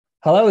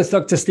Hello, it's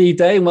Dr. Steve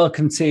Day, and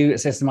welcome to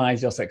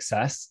Systemize Your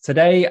Success.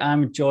 Today,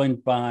 I'm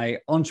joined by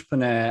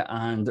entrepreneur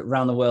and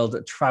around the world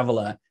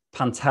traveler,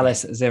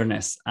 Pantelis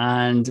Zirinis,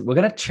 and we're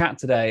going to chat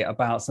today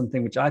about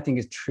something which I think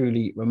is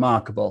truly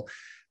remarkable.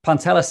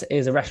 Pantelis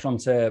is a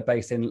restaurateur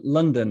based in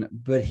London,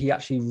 but he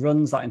actually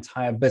runs that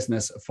entire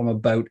business from a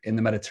boat in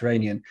the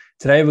Mediterranean.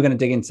 Today, we're going to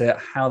dig into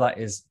how that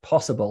is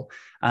possible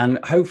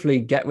and hopefully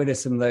get rid of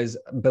some of those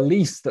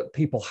beliefs that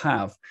people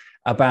have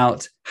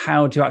about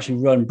how to actually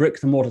run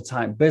bricks and mortar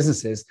type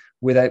businesses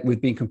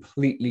with being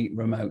completely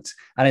remote.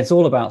 And it's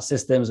all about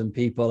systems and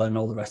people and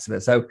all the rest of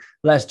it. So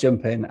let's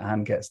jump in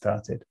and get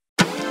started.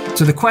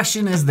 So the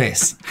question is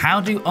this: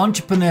 how do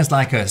entrepreneurs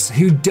like us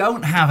who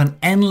don't have an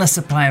endless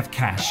supply of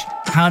cash,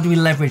 how do we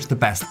leverage the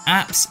best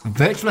apps,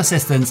 virtual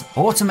assistants,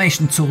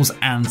 automation tools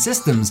and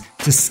systems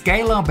to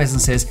scale our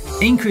businesses,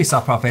 increase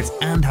our profits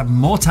and have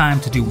more time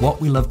to do what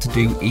we love to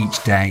do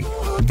each day?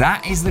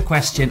 That is the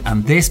question,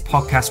 and this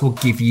podcast will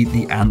give you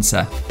the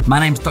answer. My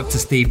name's Dr.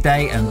 Steve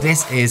Day and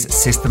this is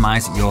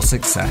Systemize Your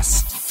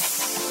Success.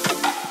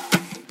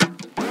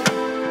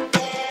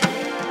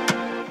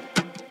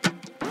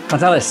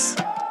 Pantelis,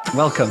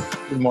 welcome.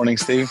 Good morning,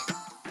 Steve.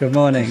 Good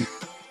morning.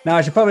 Now,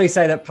 I should probably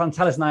say that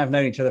Pantelis and I have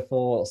known each other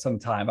for some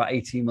time, about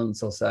 18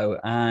 months or so.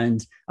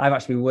 And I've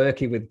actually been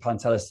working with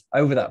Pantelis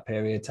over that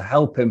period to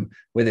help him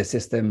with his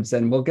systems.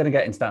 And we're going to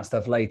get into that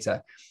stuff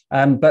later.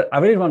 But I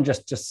really want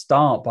to just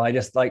start by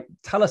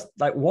tell us,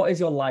 what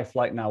is your life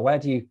like now? Where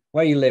you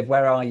live?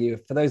 Where are you?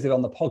 For those of you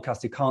on the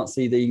podcast who can't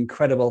see the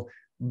incredible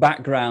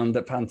background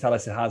that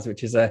Pantelis has,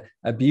 which is a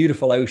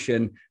beautiful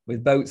ocean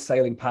with boats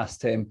sailing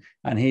past him,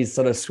 and he's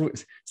sort of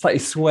slightly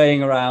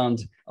swaying around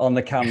on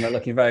the camera,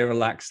 looking very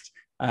relaxed.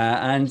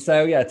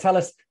 Tell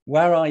us,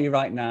 where are you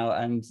right now,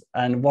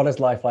 and what is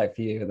life like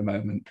for you at the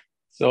moment?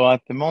 So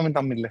at the moment,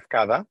 I'm in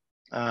Lefkada.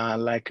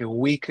 Like a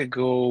week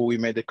ago, we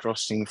made a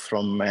crossing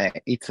from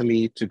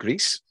Italy to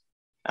Greece.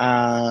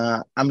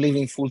 I'm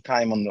living full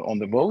time on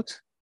the boat.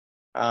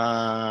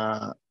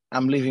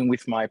 I'm living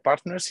with my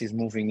partners. He's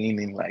moving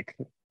in like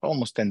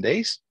almost 10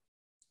 days.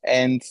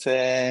 And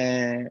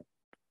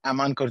I'm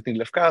anchored in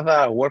Lefkada.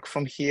 I work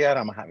from here.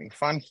 I'm having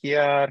fun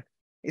here.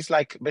 It's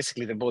like,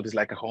 basically the boat is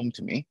like a home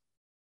to me.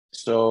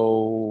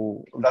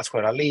 So that's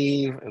where I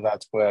live.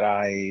 That's where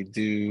I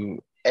do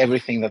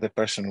everything that a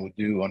person would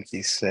do on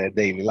his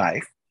daily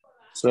life.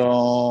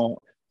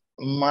 So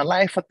my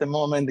life at the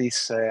moment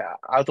is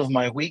out of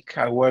my week,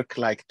 I work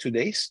like 2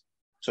 days.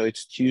 So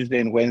it's Tuesday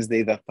and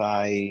Wednesday that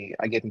I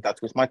get in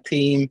touch with my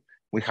team.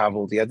 We have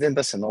all the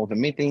agendas and all the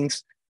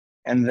meetings.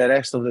 And the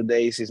rest of the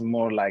days is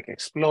more like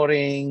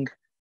exploring,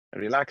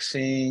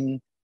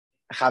 relaxing,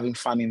 having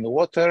fun in the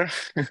water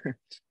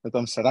that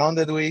I'm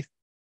surrounded with.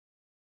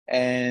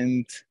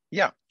 And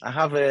yeah, I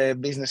have a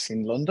business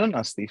in London,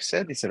 as Steve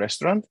said. It's a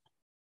restaurant.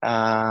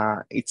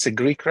 It's a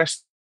Greek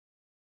restaurant.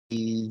 We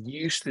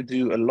used to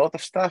do a lot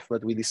of stuff,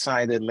 but we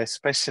decided let's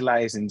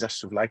specialize in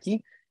just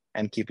souvlaki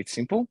and keep it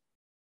simple.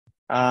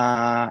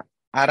 I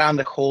run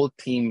the whole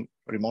team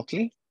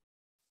remotely.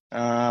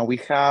 We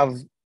have,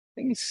 I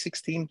think it's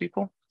 16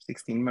 people,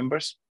 16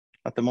 members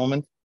at the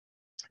moment.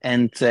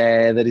 And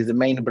there is a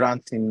main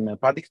branch in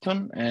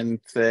Paddington. And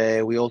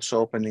we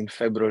also opened in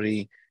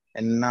February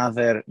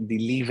another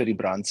delivery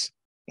branch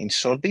in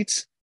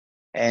Shoreditch.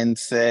 And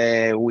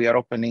we are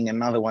opening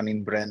another one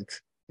in Brent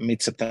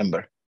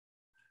mid-September.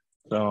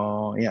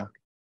 So, yeah.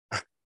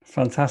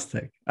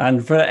 Fantastic.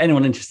 And for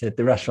anyone interested,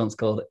 the restaurant's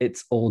called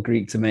It's All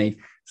Greek to Me.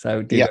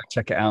 So do go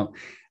check it out.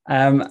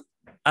 And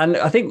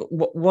I think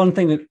one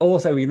thing that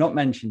also you've not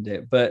mentioned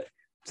it, but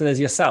so there's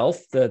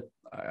yourself,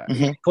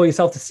 you call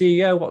yourself the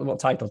CEO. What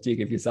title do you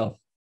give yourself?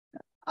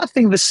 I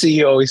think the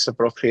CEO is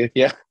appropriate.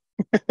 Yeah.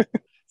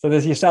 So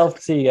there's yourself,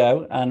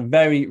 CEO, and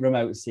very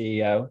remote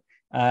CEO.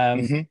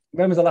 When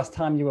was the last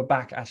time you were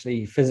back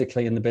actually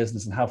physically in the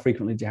business, and how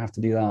frequently do you have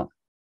to do that?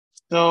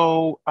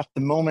 So at the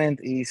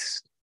moment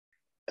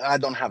I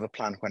don't have a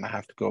plan when I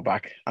have to go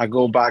back. I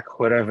go back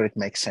wherever it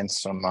makes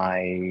sense on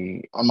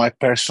my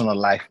personal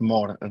life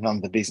more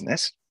than the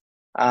business.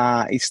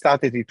 It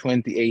started in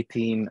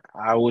 2018.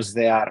 I was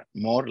there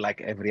more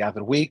like every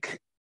other week.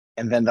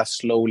 And then that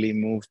slowly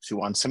moved to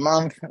once a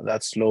month.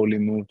 That slowly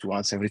moved to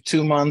once every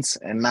 2 months.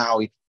 And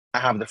now I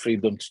have the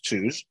freedom to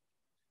choose.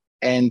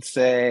 And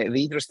the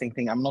interesting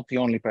thing, I'm not the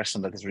only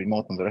person that is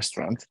remote in the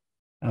restaurant.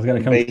 I was going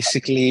to come.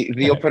 Basically,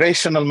 the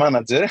operational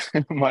manager,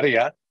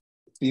 Maria,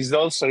 is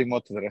also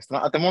remote to the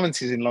restaurant. At the moment,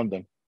 she's in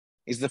London.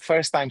 It's the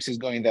first time she's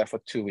going there for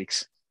 2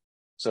 weeks.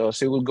 So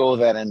she will go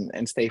there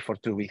and stay for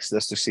 2 weeks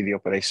just to see the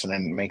operation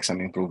and make some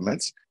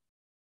improvements.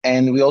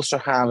 And we also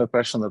have a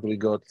person that we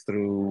got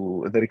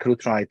through the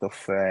recruit right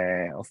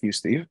of you,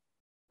 Steve,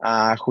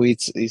 who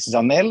is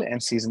Zanel,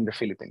 and she's in the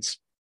Philippines.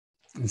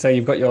 And so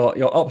you've got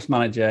your ops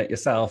manager,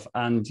 yourself,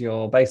 and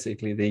you're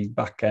basically the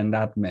back-end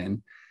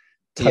admin,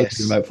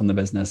 totally remote from the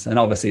business. And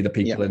obviously the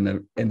people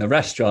in the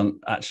restaurant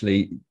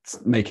actually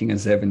making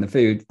and serving the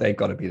food, they've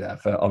got to be there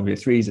for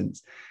obvious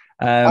reasons.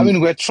 I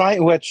mean, we're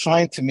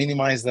trying to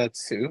minimize that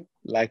too.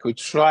 Like we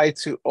try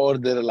to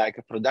order like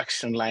a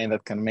production line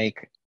that can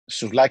make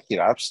souvlaki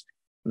wraps,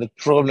 The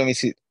problem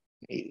is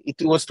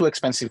it was too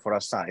expensive for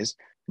our size,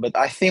 but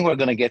I think we're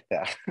going to get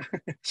there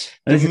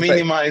to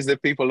minimize the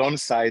people on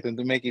site and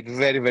to make it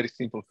very, very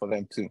simple for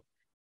them too.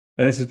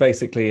 And this is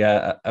basically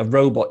a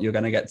robot you're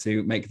going to get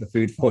to make the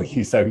food for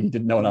you, so you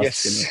didn't know one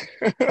else.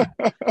 Yes.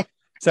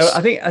 So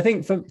I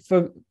think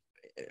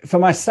for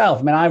myself,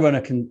 I mean, I run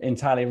an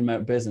entirely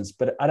remote business,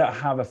 but I don't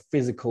have a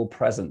physical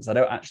presence. I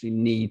don't actually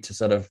need to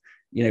sort of,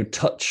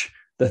 touch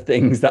the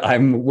things that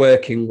I'm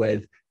working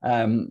with.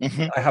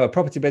 I have a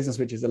property business,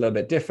 which is a little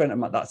bit different,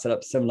 and that's set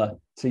up similar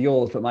to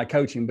yours, but my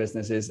coaching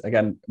business is,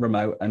 again,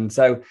 remote. And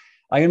so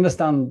I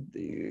understand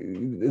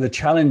the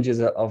challenges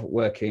of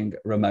working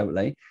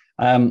remotely.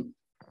 And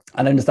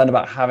I understand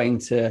about having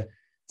to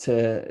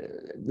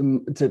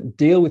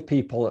deal with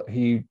people who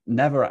you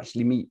never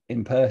actually meet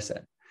in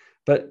person.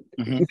 But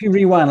if you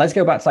rewind, let's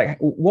go back to like,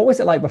 what was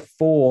it like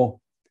before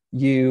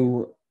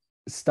you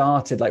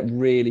started like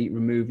really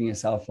removing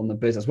yourself from the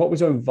business? What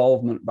was your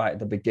involvement right at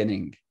the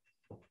beginning?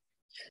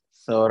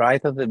 So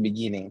right at the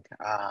beginning,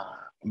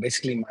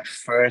 basically my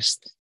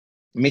first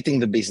meeting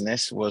the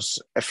business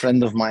was a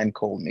friend of mine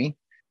called me,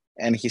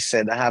 and he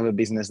said, I have a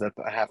business that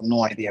I have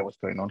no idea what's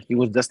going on. He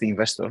was just the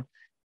investor,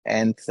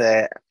 and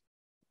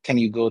can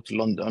you go to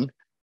London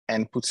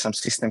and put some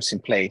systems in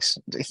place?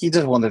 He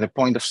just wanted a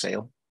point of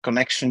sale,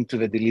 connection to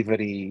the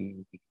delivery,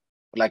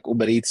 like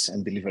Uber Eats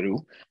and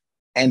Deliveroo,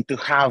 and to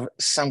have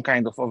some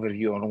kind of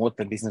overview on what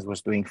the business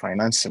was doing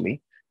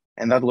financially.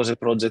 And that was a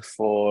project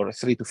for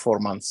 3 to 4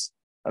 months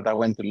that I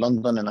went to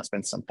London and I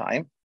spent some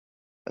time.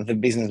 The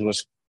business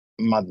was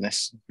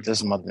madness,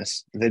 just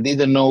madness. They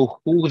didn't know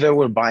who they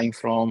were buying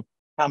from,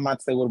 how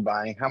much they were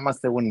buying, how much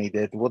they were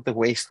needed, what the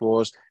waste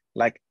was.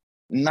 Like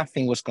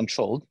nothing was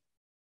controlled.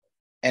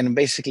 And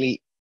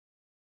basically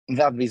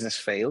that business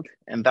failed.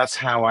 And that's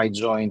how I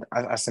joined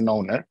as an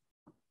owner,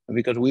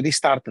 because we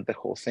restarted the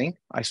whole thing.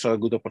 I saw a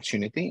good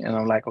opportunity and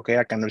I'm like, okay,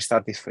 I can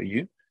restart this for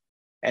you.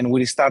 And we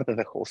restarted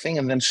the whole thing.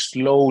 And then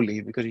slowly,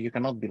 because you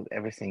cannot build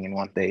everything in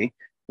one day,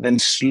 then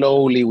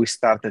slowly we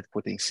started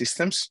putting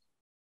systems,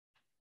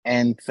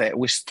 and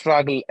we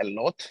struggled a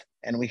lot,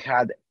 and we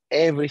had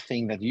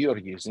everything that you're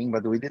using,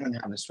 but we didn't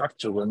have the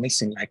structure. We're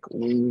missing like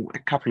a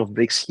couple of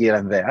bricks here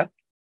and there.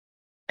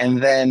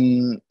 And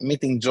then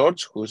meeting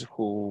George,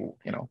 who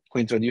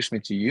introduced me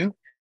to you,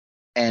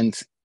 and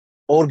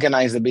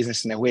organize the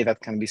business in a way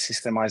that can be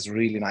systemized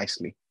really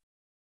nicely.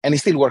 And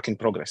it's still work in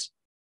progress.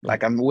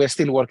 Like we're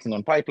still working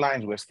on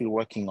pipelines. We're still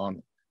working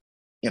on,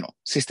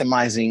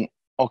 systemizing.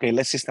 Okay,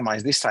 let's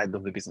systemize this side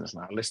of the business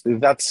now. Let's do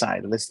that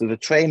side. Let's do the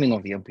training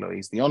of the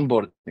employees, the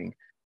onboarding.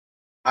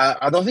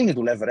 I don't think it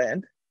will ever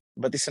end,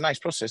 but it's a nice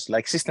process.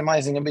 Like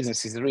systemizing a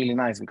business is really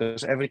nice,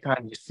 because every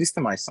time you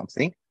systemize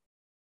something,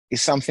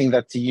 it's something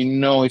that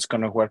it's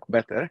going to work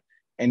better.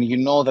 And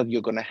that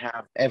you're going to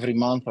have every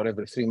month or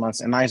every 3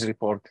 months a nice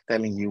report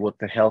telling you what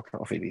the health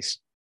of it is.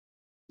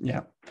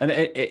 Yeah. And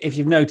if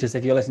you've noticed,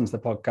 if you're listening to the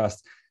podcast,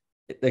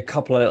 there are a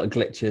couple of little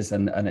glitches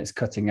and it's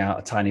cutting out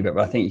a tiny bit,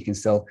 but I think you can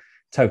still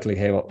totally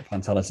hear what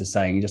Pantelis is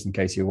saying, just in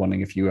case you're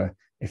wondering if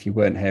you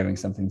weren't hearing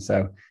something.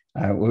 So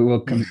we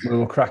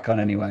will crack on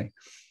anyway.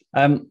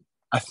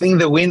 I think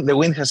the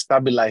wind has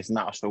stabilized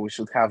now, so we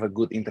should have a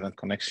good internet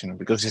connection,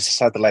 because it's a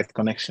satellite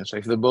connection. So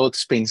if the boat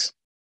spins,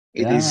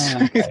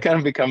 it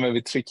can become a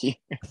bit tricky.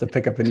 Have to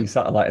pick up a new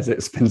satellite as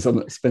it spins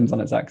on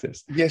its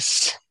axis.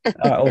 Yes.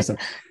 Awesome.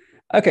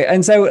 Okay,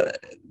 and so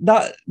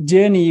that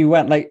journey you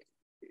went, like,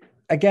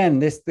 again,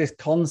 this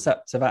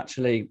concept of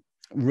actually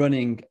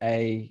running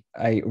a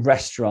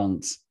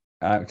restaurant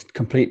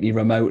completely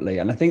remotely.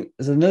 And I think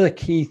there's another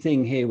key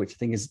thing here, which I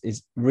think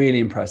is really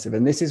impressive.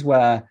 And this is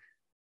where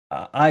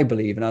I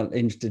believe, and I'm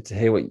interested to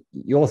hear what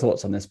your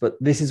thoughts on this, but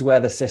this is where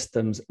the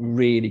systems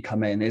really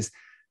come in, is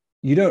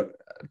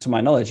to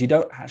my knowledge, you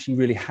don't actually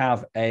really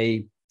have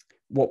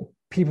what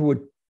people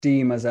would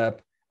deem as a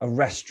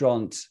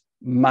restaurant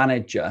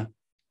manager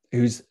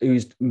who's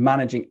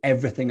managing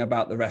everything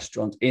about the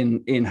restaurant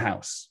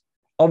in-house.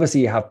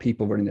 Obviously, you have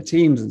people running the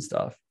teams and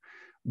stuff,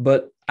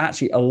 but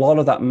actually a lot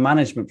of that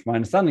management, from my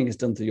understanding, is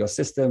done through your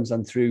systems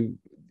and through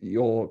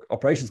your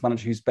operations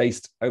manager who's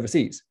based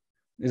overseas.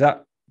 Is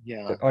that?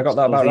 Yeah. I got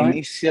that about right?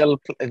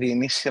 The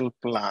initial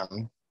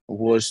plan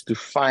was to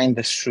find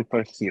the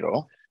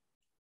superhero.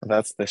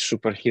 That's the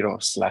superhero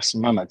 /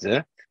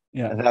 manager.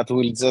 Yeah. That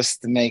will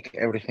just make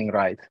everything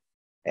right.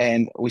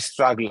 And we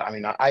struggle. I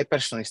mean, I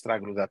personally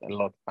struggled with that a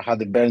lot. I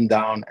had a burn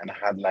down, and I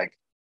had like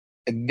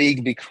a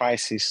big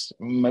crisis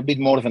a bit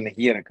more than a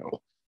year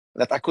ago,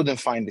 that I couldn't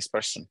find this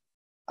person.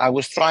 I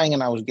was trying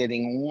and I was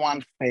getting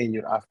one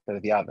failure after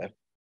the other.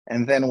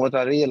 And then what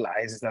I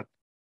realized is that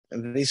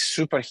this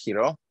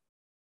superhero,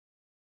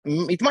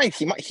 he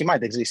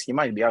might exist, he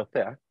might be out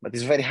there, but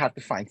it's very hard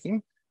to find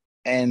him.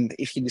 And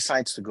if he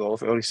decides to go,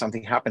 or if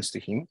something happens to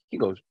him, he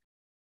goes.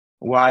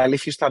 While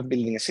if you start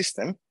building a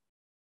system,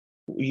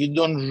 you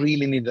don't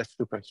really need a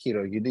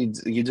superhero.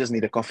 You just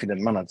need a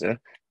confident manager.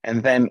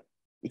 And then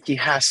he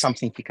has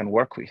something he can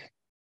work with.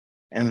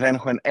 And then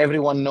when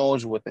everyone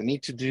knows what they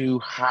need to do,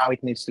 how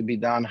it needs to be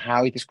done,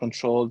 how it is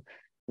controlled,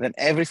 then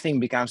everything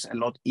becomes a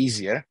lot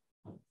easier,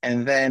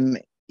 And then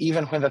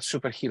even when that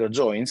superhero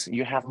joins,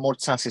 you have more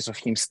chances of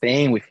him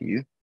staying with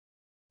you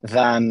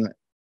than,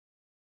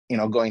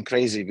 going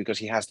crazy because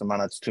he has to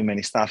manage too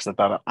many staffs that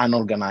are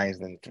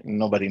unorganized and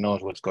nobody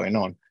knows what's going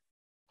on.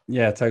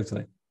 Yeah,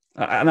 totally.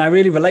 And I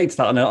really relate to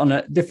that on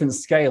a different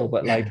scale,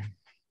 but like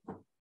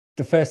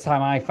the first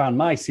time I found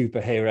my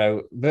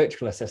superhero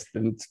virtual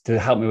assistant to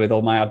help me with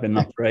all my admin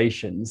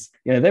operations,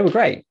 they were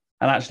great.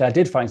 And actually I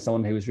did find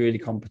someone who was really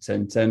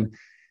competent and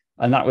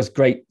that was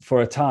great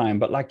for a time.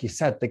 But like you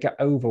said, they get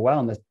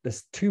overwhelmed.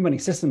 There's too many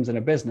systems in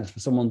a business for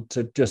someone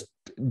to just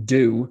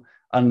do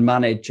and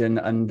manage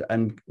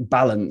and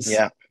balance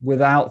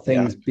without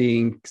things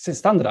being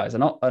standardized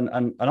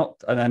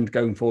and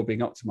going forward being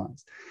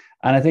optimized.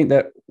 And I think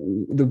that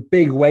the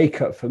big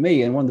wake up for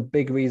me, and one of the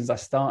big reasons I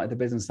started the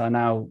business I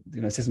now,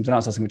 systems and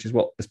outsourcing, which is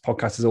what this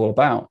podcast is all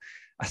about.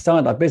 I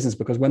started that business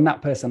because when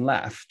that person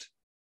left,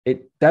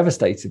 it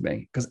devastated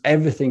me because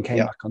everything came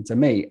back onto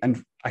me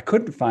and I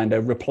couldn't find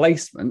a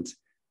replacement.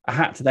 I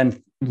had to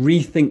then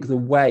rethink the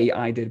way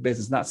I did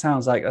business. And that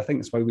sounds like, I think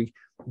that's why we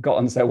got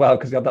on so well,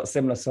 because we had that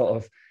similar sort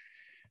of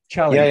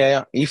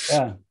challenge.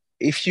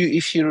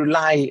 If you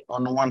rely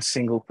on one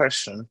single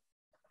person,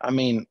 I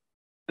mean,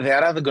 they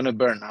are either going to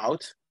burn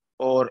out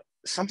or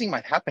something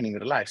might happen in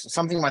their lives.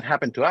 Something might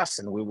happen to us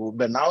and we will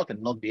burn out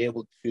and not be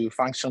able to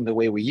function the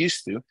way we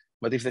used to.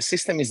 But if the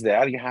system is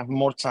there, you have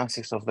more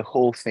chances of the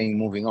whole thing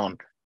moving on.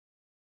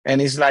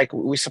 And it's like,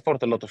 we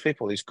support a lot of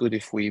people. It's good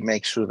if we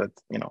make sure that,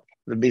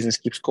 the business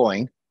keeps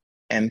going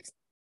and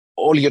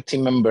all your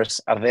team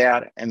members are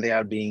there and they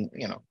are being,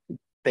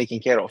 taken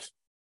care of.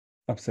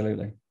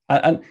 Absolutely.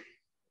 And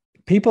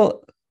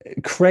people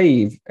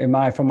crave,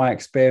 from my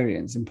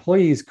experience,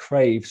 employees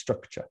crave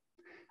structure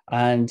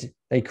and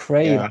they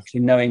crave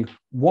actually knowing,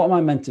 what am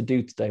I meant to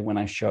do today when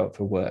I show up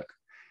for work?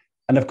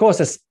 And of course,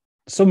 there's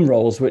some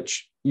roles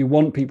which you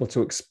want people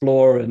to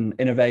explore and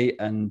innovate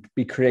and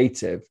be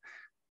creative.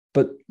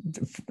 But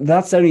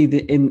that's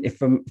only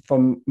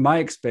from my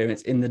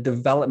experience in the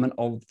development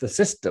of the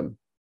system.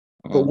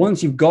 But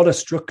once you've got a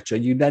structure,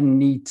 you then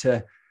need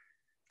to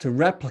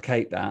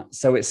replicate that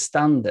so it's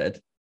standard,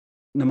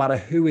 no matter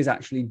who is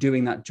actually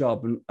doing that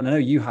job. And I know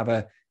you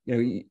have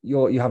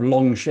you have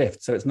long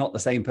shifts, so it's not the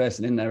same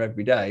person in there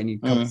every day, and you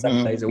come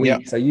 7 days a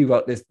week. So you've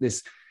got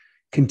this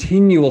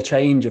continual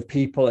change of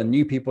people and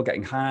new people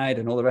getting hired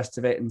and all the rest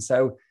of it. And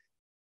so,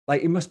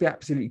 like, it must be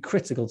absolutely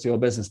critical to your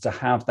business to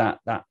have that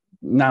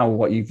now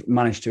what you've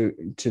managed to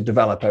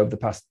develop over the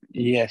past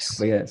couple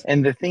of years.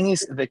 And the thing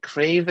is, they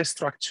crave the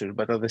structure,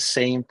 but at the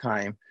same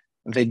time,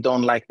 they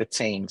don't like the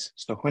change.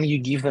 So when you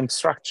give them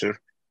structure,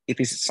 it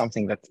is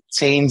something that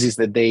changes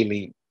the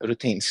daily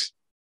routines.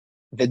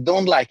 They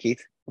don't like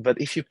it,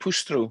 but if you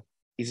push through,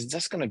 it's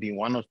just going to be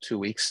 1 or 2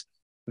 weeks.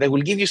 They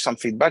will give you some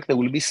feedback. There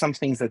will be some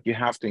things that you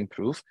have to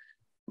improve,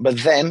 but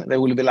then they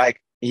will be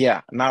like,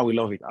 yeah, now we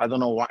love it. I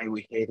don't know why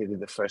we hated it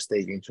the first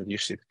day you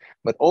introduced it,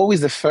 but always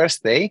the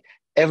first day,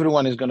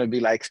 everyone is going to be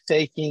like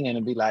shaking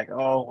and be like,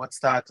 oh, what's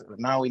that?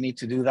 Now we need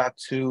to do that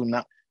too.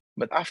 Now,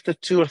 but after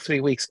 2 or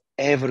 3 weeks,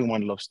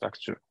 everyone loves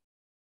structure.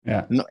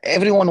 Yeah. No,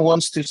 everyone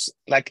wants to,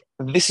 like,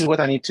 this is what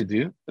I need to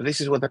do.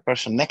 This is what the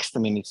person next to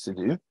me needs to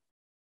do.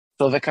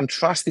 So they can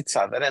trust each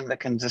other and they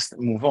can just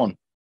move on.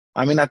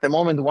 I mean, at the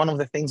moment, one of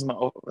the things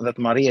that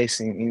Maria is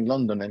in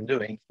London and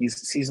doing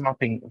is she's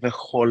mapping the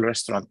whole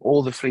restaurant,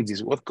 all the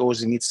fridges, what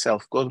goes in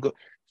itself. Go.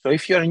 So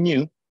if you're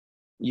new,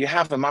 you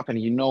have a map and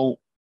you know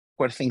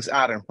where things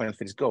are and where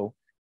things go.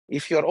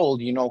 If you're old,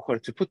 you know where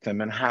to put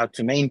them and how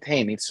to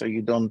maintain it so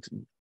you don't,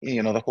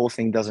 the whole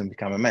thing doesn't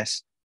become a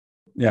mess.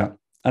 Yeah.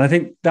 And I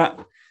think that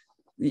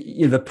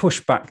the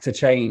pushback to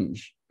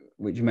change,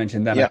 which you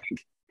mentioned then, I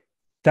think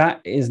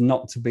that is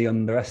not to be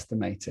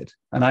underestimated.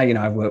 And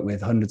I've worked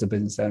with hundreds of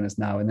business owners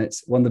now, and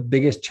it's one of the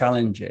biggest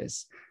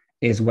challenges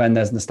is when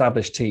there's an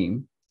established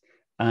team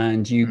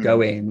and you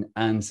go in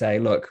and say,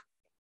 look,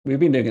 we've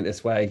been doing it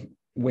this way,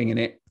 winging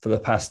it for the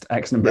past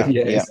X number of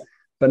years,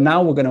 but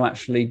now we're going to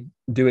actually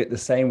do it the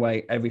same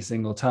way every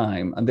single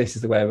time. And this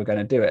is the way we're going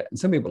to do it. And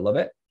some people love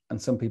it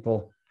and some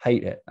people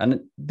hate it.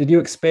 And did you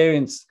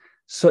experience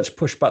such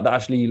pushback that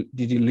actually,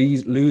 did you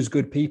lose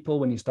good people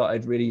when you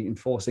started really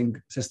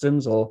enforcing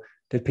systems, or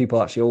did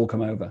people actually all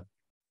come over?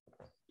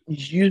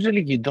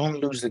 Usually you don't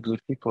lose the good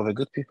people. The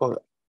good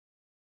people,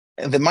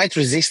 they might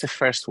resist the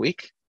first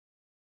week,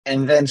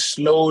 and then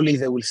slowly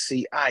they will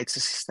see, it's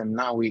a system.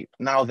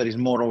 Now there is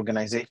more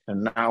organization.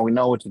 Now we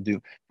know what to do,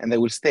 and they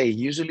will stay.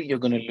 Usually you're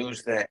going to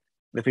lose the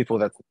people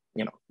that,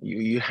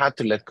 you had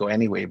to let go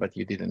anyway, but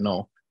you didn't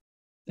know.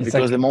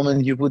 Because the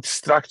moment you put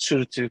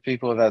structure to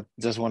people that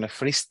just want to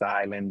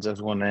freestyle and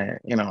just want to,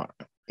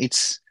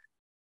 it's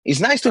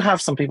nice to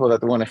have some people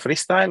that want to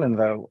freestyle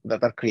and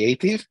that are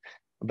creative,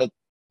 but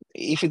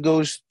if it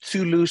goes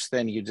too loose,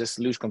 then you just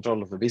lose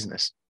control of the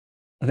business.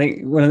 I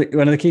think one of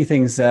the key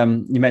things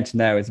you mentioned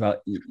there is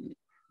about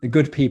the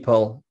good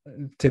people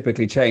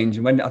typically change.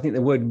 And when I think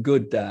the word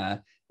good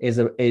there is,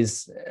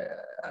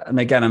 and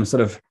again, I'm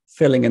sort of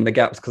filling in the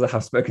gaps because I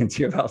have spoken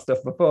to you about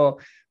stuff before,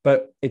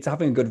 but it's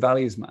having a good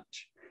values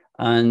match.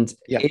 And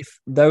if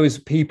those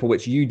people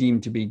which you deem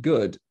to be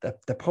good,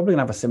 they're probably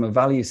gonna have a similar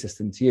value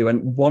system to you.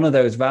 And one of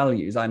those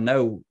values, I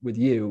know with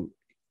you,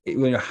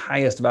 one of your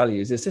highest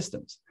values is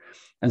systems.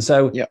 And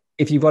so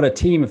if you've got a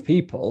team of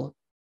people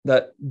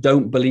that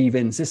don't believe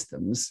in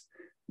systems,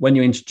 when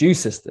you introduce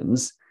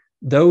systems,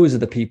 those are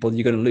the people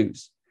you're going to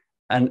lose.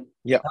 And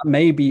that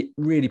may be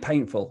really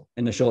painful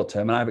in the short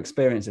term. And I've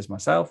experienced this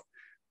myself,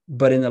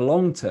 but in the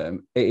long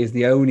term, it is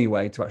the only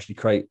way to actually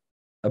create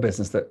a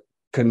business that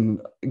can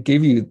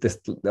give you this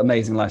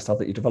amazing lifestyle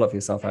that you develop for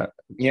yourself out.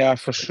 Yeah,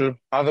 for sure.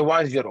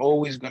 Otherwise, you're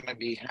always going to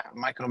be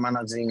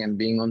micromanaging and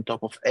being on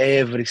top of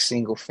every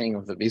single thing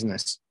of the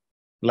business.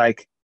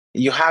 Like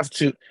you have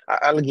to,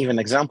 I'll give an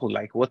example.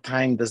 Like what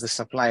time does the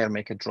supplier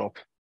make a drop?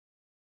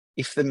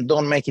 If they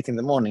don't make it in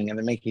the morning and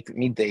they make it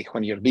midday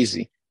when you're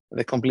busy,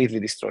 they completely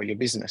destroy your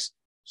business.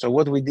 So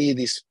what we did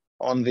is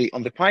on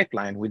the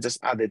pipeline, we just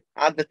added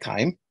at the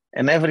time,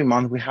 and every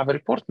month we have a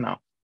report now.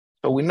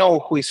 So we know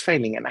who is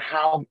failing and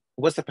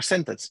what's the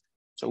percentage.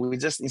 So we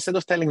just, instead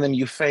of telling them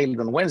you failed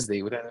on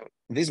Wednesday,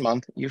 this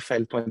month you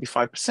failed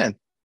 25%.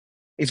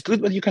 It's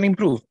good, but you can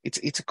improve.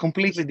 It's a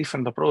completely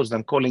different approach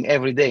than calling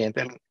every day and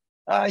telling,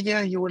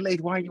 yeah, you were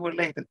late. Why you were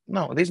late?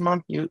 No, this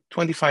month you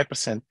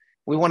 25%.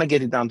 We want to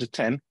get it down to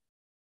 10,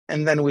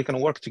 and then we can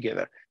work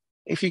together.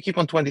 If you keep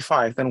on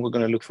 25, then we're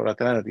going to look for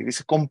alternative. It's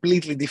a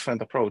completely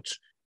different approach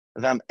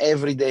than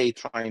every day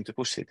trying to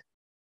push it.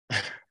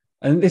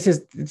 And this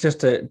is just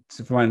from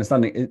my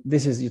understanding,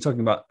 you're talking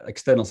about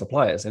external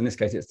suppliers. In this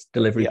case, it's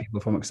delivery people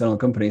from external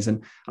companies.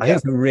 And I think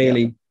it's a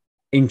really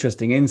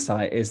interesting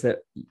insight is that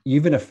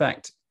you've in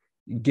effect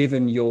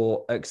given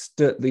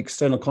the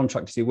external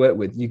contractors you work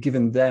with, you've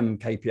given them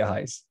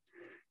KPIs.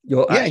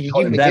 You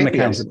give them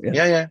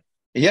accountability.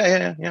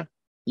 Yeah.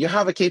 You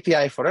have a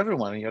KPI for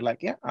everyone, and you're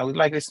like, I would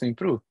like this to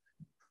improve.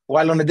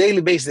 While on a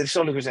daily basis, there's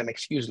always an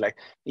excuse like,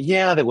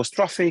 there was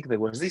traffic, there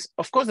was this.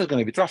 Of course, there's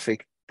going to be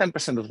traffic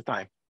 10% of the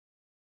time.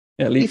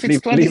 Yeah, if it's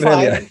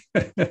 25,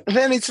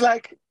 then it's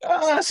like,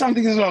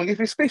 something is wrong. If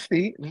it's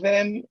 50,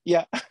 then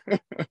yeah,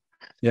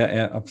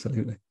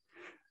 absolutely.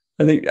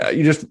 I think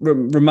you just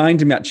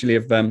reminded me actually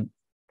of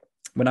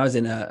when I was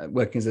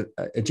working as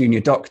a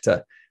junior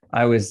doctor.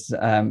 I've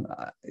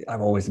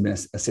always been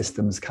a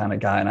systems kind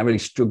of guy, and I really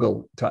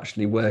struggle to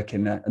actually work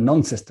in a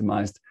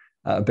non-systemized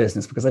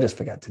business because I just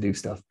forget to do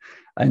stuff.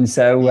 And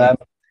so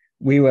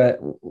we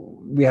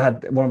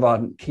had one of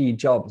our key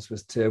jobs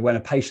was to, when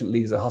a patient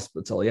leaves a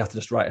hospital, you have to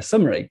just write a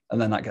summary, and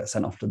then that gets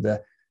sent off to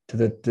the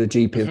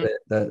GP,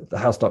 the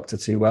house doctor,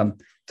 to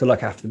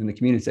look after them in the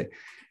community.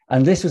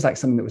 And this was like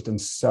something that was done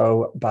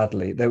so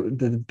badly.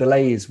 The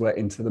delays were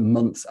into the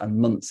months and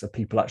months of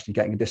people actually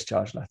getting a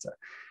discharge letter.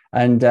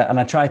 And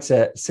I tried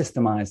to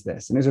systemize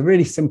this. And it was a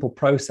really simple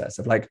process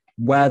of like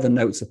where the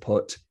notes are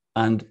put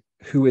and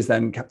who is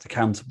then kept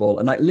accountable,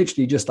 and like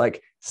literally just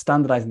like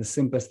standardizing the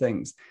simplest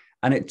things.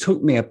 And it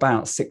took me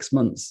about 6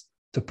 months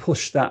to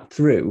push that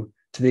through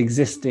to the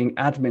existing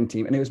admin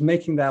team. And it was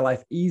making their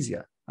life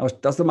easier.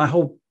 That's my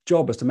whole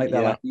job, was to make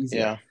their life easier.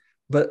 Yeah.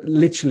 But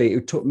literally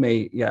it took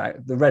me,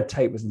 the red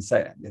tape was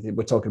insane.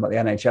 We're talking about the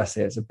NHS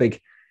here.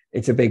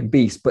 It's a big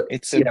beast, but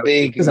it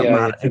doesn't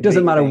matter. It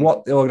doesn't matter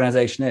what the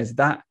organization is.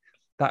 That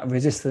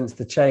resistance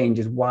to change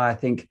is why I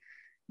think,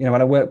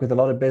 when I work with a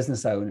lot of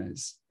business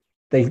owners,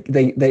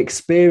 they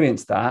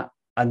experience that,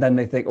 and then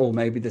they think, oh,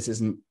 maybe this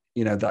isn't,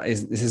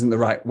 this isn't the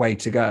right way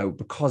to go,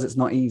 because it's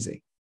not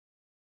easy.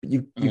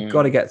 You've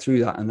got to get through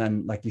that. And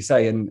then, like you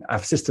say, and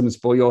have systems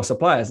for your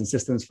suppliers and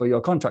systems for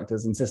your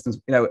contractors and systems,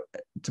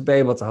 to be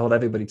able to hold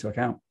everybody to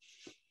account.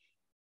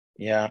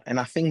 Yeah. And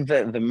I think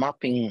that the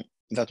mapping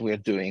that we're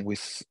doing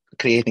with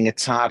creating a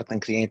chart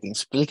and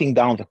splitting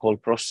down the whole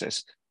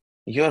process,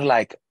 you're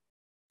like,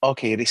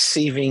 okay,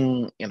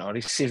 receiving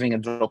a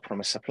drop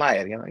from a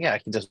supplier,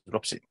 he just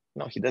drops it.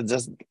 No,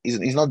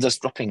 he's not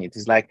just dropping it.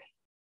 It's like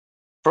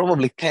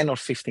probably 10 or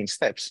 15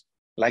 steps,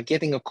 like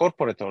getting a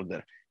corporate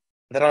order.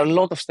 There are a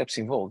lot of steps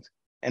involved,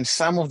 and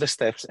some of the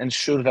steps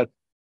ensure that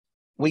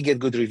we get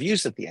good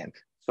reviews at the end,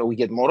 so we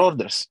get more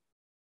orders.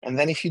 And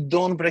then if you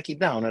don't break it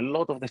down, a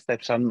lot of the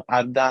steps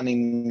are done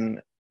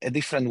in a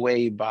different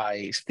way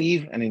by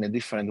Steve, and in a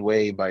different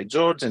way by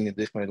George, and in a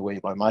different way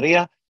by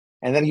Maria.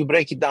 And then you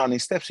break it down in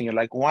steps, and you're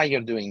like, why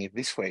you're doing it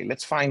this way?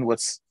 Let's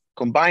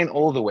combine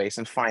all the ways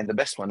and find the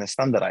best one and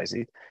standardize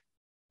it.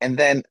 And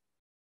then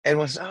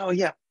everyone's,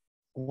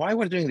 why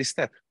we're doing this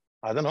step?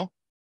 I don't know.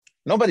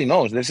 Nobody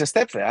knows. There's a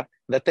step there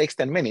that takes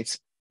 10 minutes.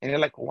 And you're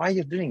like, why are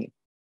you doing it?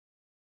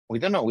 We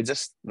don't know.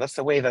 That's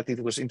the way that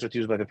it was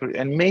introduced by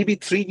and maybe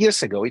 3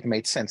 years ago, it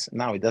made sense.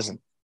 Now it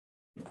doesn't.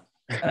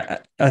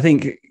 I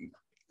think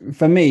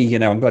for me,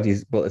 I'm glad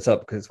you brought this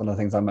up, because it's one of the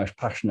things I'm most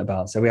passionate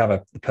about. So we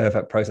have the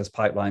perfect process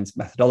pipelines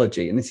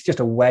methodology, and this is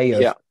just a way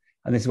of,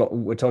 and this is what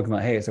we're talking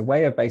about here. It's a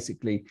way of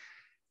basically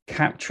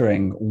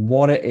capturing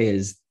what it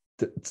is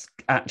that's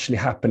actually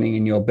happening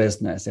in your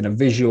business in a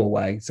visual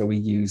way. So we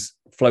use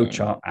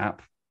Flowchart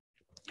app.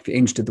 If you're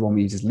interested, the one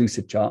we use is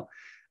Lucidchart.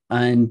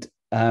 And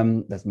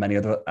There's many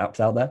other apps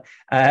out there.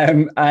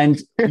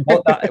 And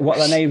what that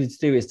enables you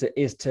to do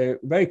is to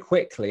very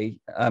quickly,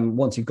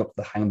 once you've got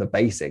the hang of the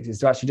basics, is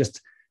to actually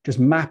just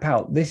map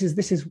out, this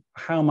is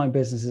how my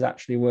business is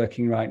actually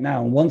working right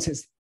now. And once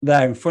it's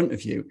there in front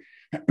of you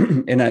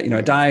in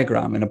a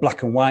diagram, in a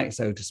black and white,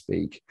 so to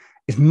speak,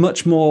 it's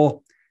much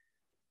more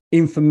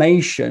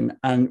information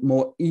and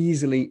more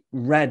easily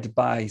read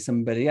by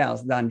somebody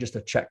else than just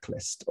a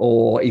checklist,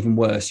 or even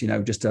worse,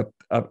 just a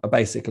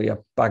basically a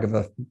back of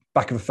a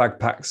fag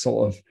pack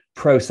sort of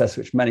process,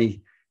 which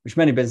many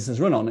businesses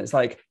run on. It's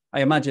like,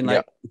 I imagine,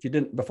 like, if you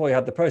didn't, before you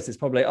had the process,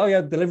 probably, oh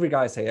yeah, delivery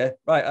guy's here,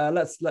 right?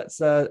 Let's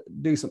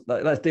do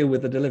something. Let's deal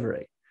with the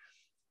delivery.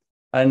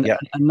 And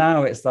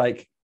now it's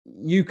like,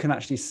 you can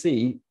actually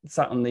see,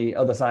 sat on the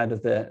other side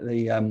of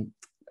the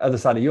other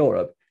side of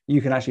Europe,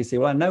 you can actually see,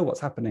 well, I know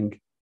what's happening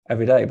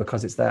every day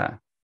because it's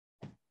there.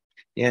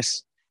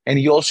 Yes. And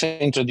you also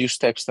introduce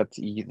steps that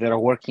are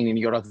working in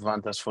your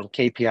advantage for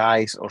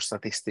KPIs or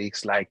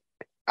statistics, like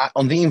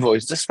on the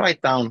invoice, just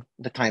write down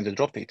the time they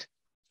dropped it.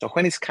 So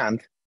when it's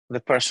scanned,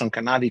 the person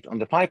can add it on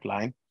the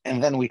pipeline,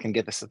 and then we can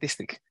get the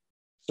statistic.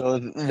 So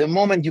the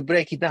moment you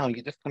break it down,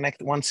 you just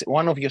connect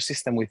one of your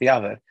system with the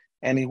other,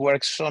 and it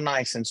works so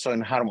nice and so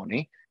in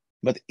harmony.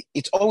 But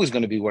it's always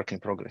going to be work in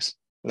progress.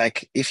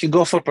 Like, if you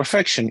go for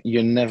perfection,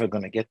 you're never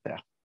going to get there.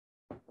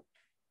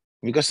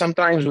 Because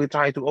sometimes we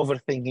try to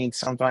overthink it.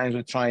 Sometimes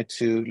we try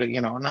to,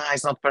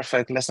 it's not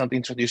perfect. Let's not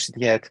introduce it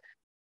yet.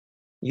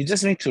 You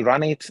just need to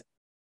run it.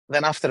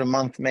 Then after a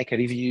month, make a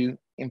review,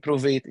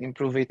 improve it.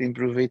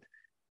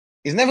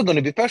 It's never going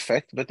to be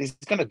perfect, but it's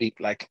going to be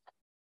like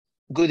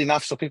good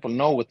enough so people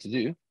know what to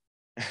do.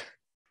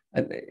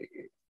 And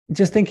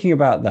just thinking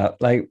about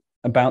that, like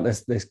about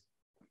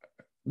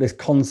this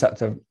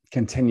concept of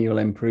continual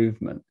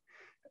improvement.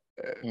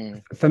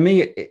 For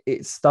me,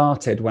 it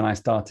started when I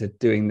started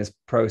doing this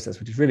process,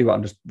 which is really what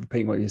I'm just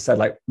repeating what you said.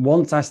 Like,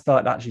 once I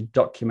started actually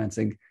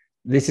documenting,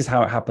 this is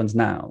how it happens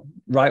now,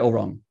 right or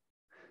wrong,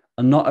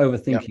 and not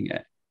overthinking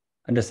it,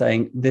 and just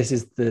saying, this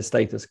is the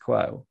status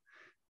quo,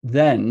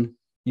 then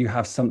you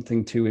have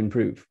something to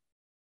improve.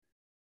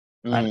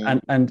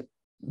 And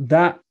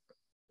that,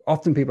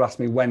 often people ask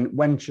me,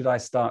 when should I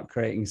start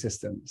creating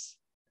systems?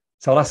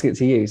 So I'll ask it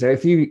to you. So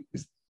if you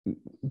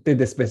did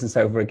this business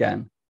over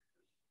again,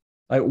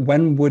 like,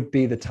 when would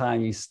be the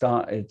time you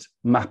started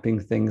mapping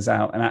things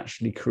out and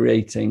actually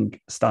creating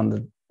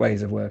standard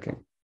ways of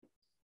working?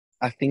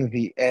 I think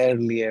the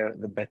earlier,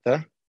 the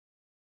better.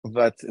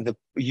 But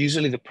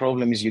usually the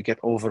problem is you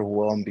get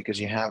overwhelmed because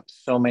you have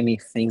so many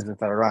things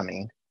that are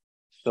running.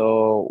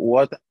 So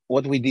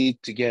what we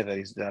did together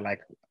is that, like,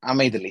 I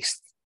made a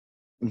list.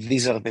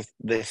 These are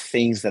the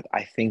things that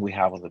I think we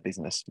have on the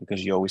business,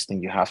 because you always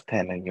think you have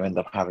 10 and you end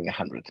up having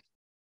 100.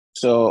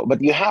 So,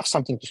 but you have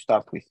something to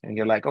start with, and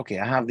you're like, okay,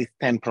 I have these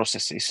 10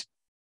 processes.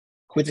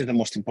 Which is the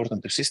most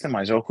important to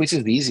systemize, or which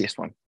is the easiest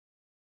one?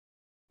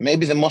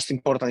 Maybe the most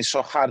important is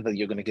so hard that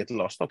you're going to get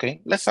lost.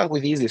 Okay, let's start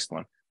with the easiest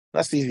one.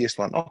 That's the easiest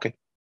one. Okay,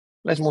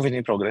 let's move it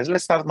in progress.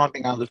 Let's start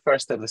mapping out the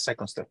first step, the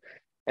second step.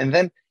 And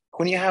then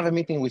when you have a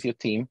meeting with your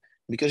team,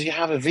 because you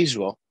have a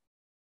visual,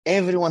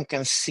 everyone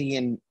can see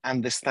and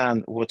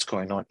understand what's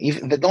going on.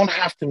 If they don't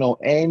have to know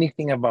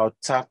anything about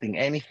charting,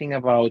 anything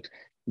about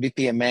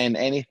BPMN,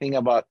 anything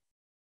about,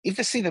 if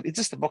they see that it's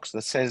just a box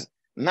that says,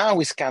 now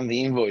we scan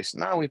the invoice,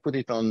 now we put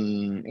it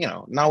on,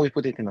 now we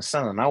put it in a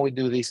Asana, now we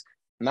do this,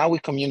 now we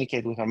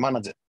communicate with our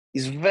manager.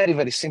 It's very,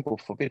 very simple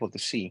for people to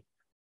see.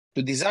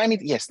 To design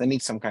it, yes, they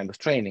need some kind of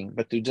training,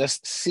 but to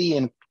just see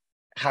and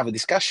have a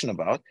discussion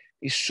about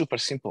is super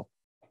simple.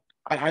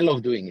 I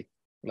love doing it.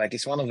 Like,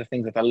 it's one of the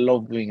things that I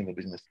love doing in the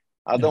business.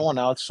 I don't want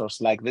to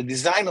outsource, like, the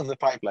design of the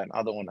pipeline.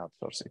 I don't want to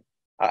outsource it.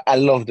 I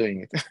love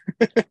doing it.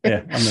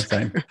 Yeah, I'm the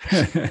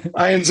same.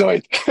 I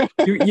enjoy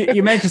it.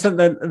 you mentioned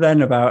something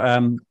then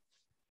about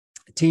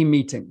team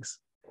meetings.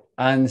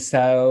 And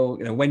so,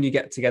 when you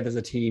get together as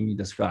a team, you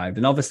described,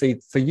 and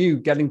obviously for you,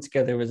 getting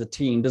together as a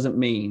team doesn't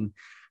mean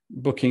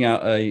booking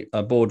out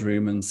a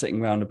boardroom and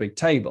sitting around a big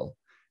table.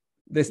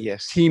 This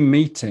team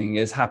meeting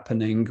is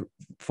happening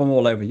from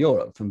all over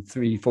Europe, from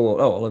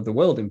all over the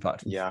world, in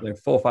fact, 4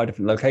 or 5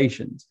 different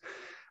locations.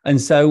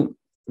 And so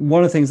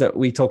one of the things that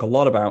we talk a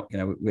lot about,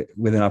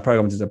 within our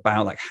programs, is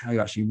about, like, how you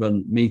actually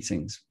run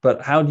meetings.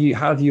 But how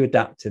have you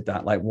adapted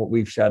that? Like, what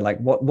we've shared, like,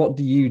 what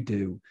do you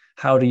do?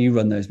 How do you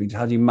run those meetings?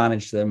 How do you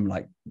manage them?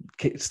 Like,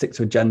 stick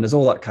to agendas,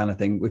 all that kind of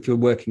thing, if you're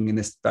working in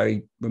this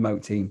very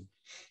remote team?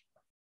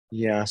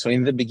 Yeah. So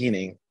in the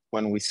beginning,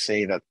 when we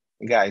say that,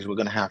 guys, we're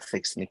going to have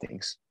fixed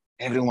meetings,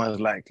 everyone's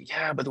like,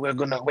 yeah, but we're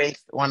going to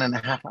waste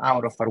 1.5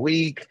 hours of our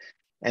week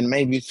and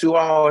maybe 2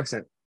 hours.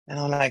 And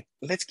I'm like,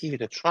 let's give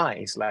it a try.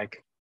 It's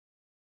like,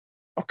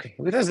 okay,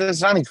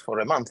 let's run it for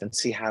a month and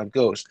see how it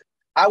goes.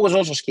 I was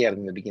also scared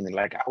in the beginning.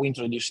 Like, are we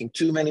introducing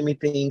too many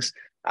meetings?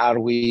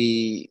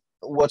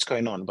 What's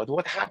going on? But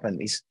what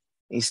happened is,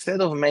 instead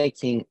of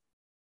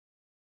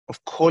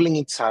calling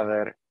each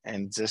other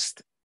and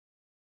just,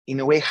 in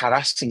a way,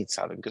 harassing each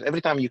other, because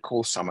every time you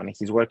call someone and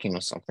he's working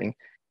on something,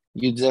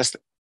 you just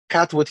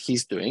cut what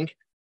he's doing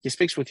He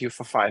speaks with you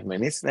for 5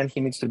 minutes, then he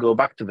needs to go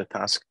back to the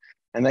task.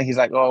 And then he's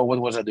like, oh, what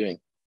was I doing?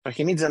 So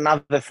he needs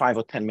another 5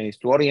 or 10 minutes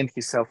to orient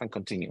himself and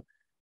continue.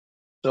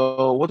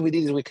 So what we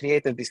did is we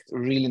created these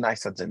really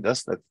nice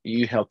agendas that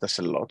you helped us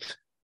a lot,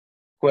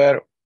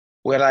 where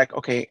we're like,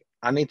 okay,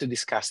 I need to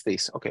discuss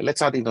this. Okay,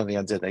 let's add it on the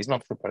agenda. It's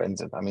not super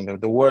agenda. I mean,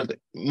 the world,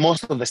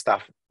 most of the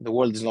stuff, the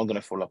world is not going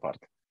to fall apart.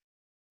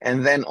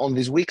 And then on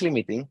this weekly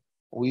meeting,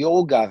 we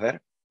all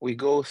gather, we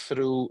go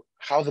through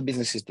how the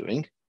business is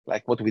doing,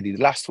 like what we did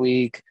last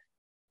week,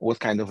 what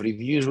kind of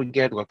reviews we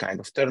get, what kind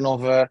of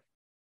turnover.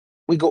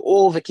 We go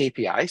all the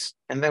KPIs,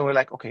 and then we're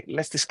like, okay,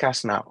 let's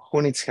discuss now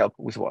who needs help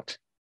with what.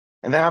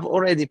 And then I've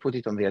already put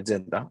it on the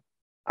agenda.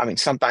 I mean,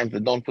 sometimes they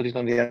don't put it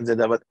on the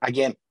agenda, but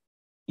again,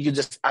 you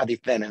just add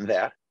it then and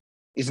there.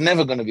 It's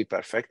never going to be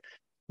perfect,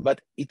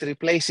 but it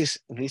replaces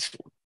these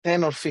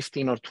 10 or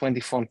 15 or 20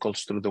 phone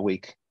calls through the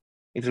week.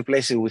 It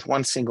replaces it with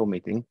one single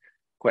meeting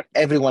where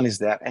everyone is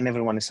there and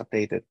everyone is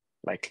updated.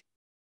 Like,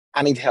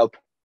 I need help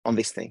on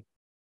this thing.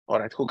 All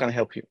right, who can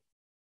help you?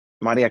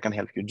 Maria can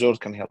help you. George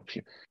can help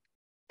you.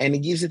 And it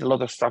gives it a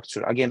lot of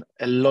structure. Again,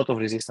 a lot of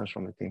resistance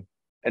from the team.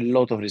 A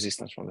lot of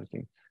resistance from the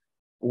team.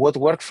 What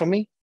worked for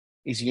me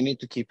is you need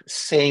to keep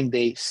same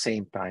day,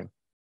 same time.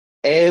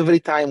 Every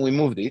time we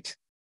moved it,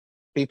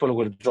 people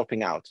were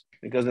dropping out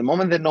because the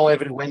moment they know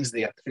every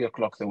Wednesday at 3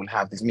 o'clock they will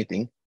have this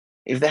meeting,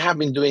 if they have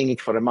been doing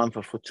it for a month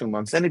or for 2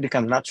 months, then it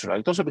becomes natural.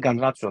 It also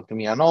becomes natural to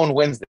me. I know on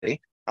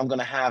Wednesday, I'm going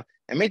to have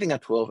a meeting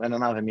at 12 and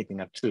another meeting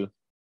at 2.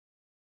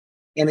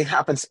 And it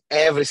happens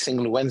every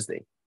single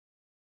Wednesday.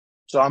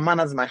 So I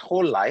manage my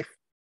whole life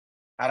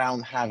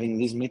around having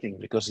this meeting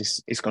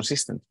because it's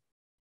consistent.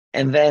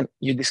 And then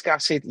you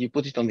discuss it, you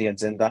put it on the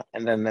agenda,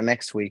 and then the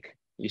next week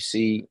you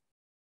see,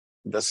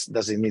 does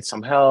it need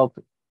some help?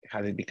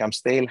 Has it become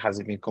stale? Has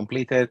it been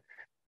completed?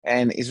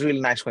 And it's really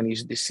nice when you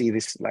see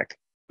this, like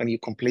when you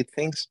complete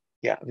things.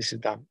 Yeah, this is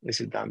done. This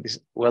is done. This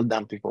is well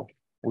done, people.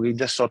 We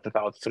just sorted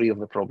out 3 of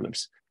the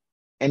problems.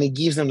 And it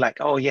gives them like,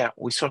 oh yeah,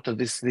 we sorted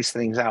these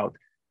things out.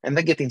 And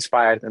they get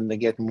inspired and they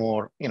get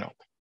more,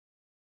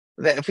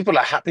 people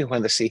are happy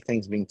when they see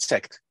things being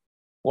checked.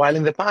 While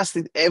in the past,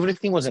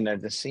 everything was an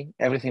urgency.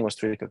 Everything was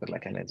treated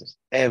like an urgency.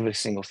 Every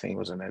single thing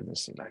was an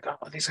urgency. Like,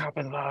 oh, this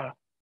happened.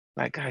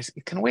 Like, guys,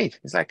 it can wait.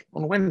 It's like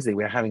on Wednesday,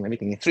 we're having a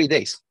meeting in 3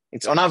 days.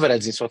 It's on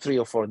average, it's for 3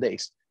 or 4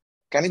 days.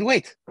 Can it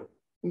wait?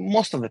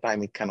 Most of the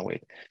time, it can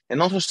wait.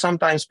 And also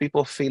sometimes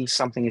people feel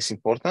something is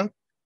important.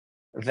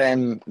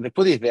 Then they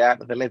put it there,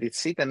 they let it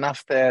sit. And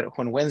after,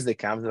 when Wednesday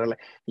comes, they're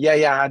like,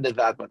 yeah, I did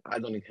that, but I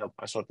don't need help.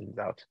 I sorted it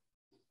out.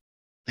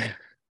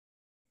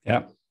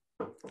 Yeah.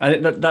 I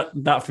think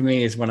that for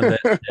me is one of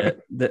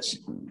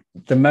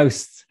the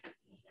most,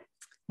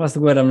 what's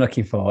the word I'm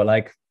looking for?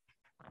 Like,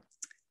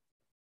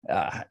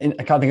 I can't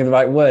think of the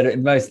right word.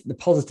 The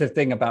positive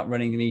thing about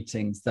running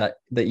meetings that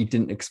you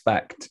didn't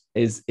expect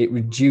is it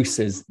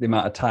reduces the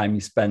amount of time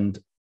you spend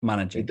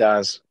managing. It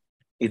does.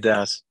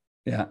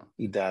 Yeah,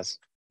 it does.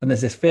 And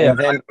there's this fear.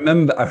 Then,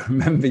 I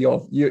remember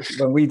you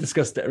when we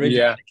discussed it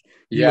originally.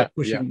 You were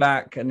pushing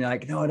back and you're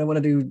like, no, I don't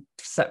want to do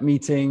set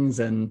meetings,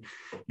 and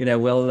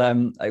we'll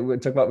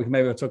talk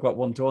about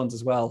one-to-ones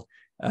as well.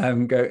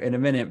 Go in a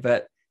minute,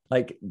 but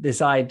like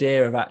this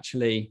idea of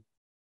actually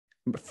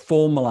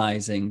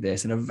formalizing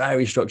this in a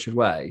very structured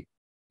way.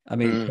 I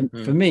mean,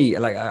 for me,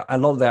 like I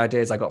love the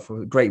ideas I got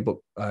from a great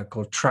book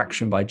called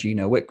Traction by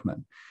Gino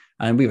Wickman.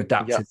 And we've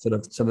adapted sort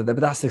of some of them,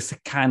 but that's the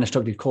kind of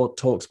structure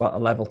talks about a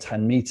level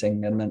 10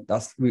 meeting. And then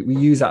we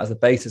use that as a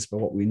basis for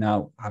what we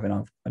now have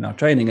in our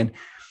training. And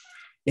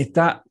it's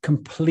that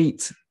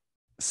complete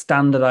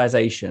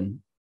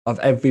standardization of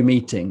every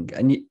meeting.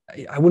 And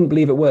I wouldn't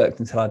believe it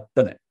worked until I'd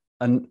done it.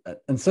 And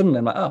suddenly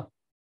I'm like, oh,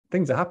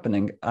 things are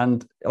happening.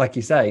 And like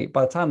you say,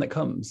 by the time that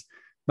comes,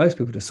 most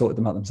people just sorted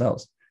them out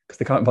themselves because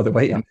they can't bother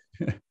waiting.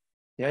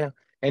 Yeah.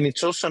 And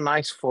it's also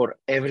nice for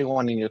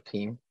everyone in your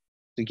team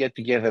to get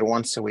together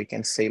once a week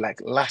and say, like,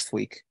 last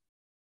week,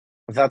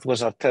 that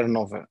was our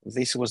turnover.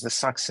 This was the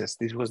success.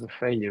 This was the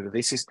failure.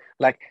 This is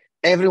like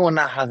everyone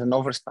now has an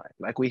oversight.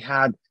 Like we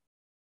had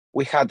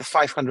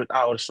 500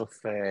 hours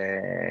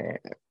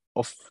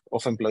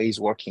of employees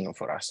working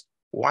for us.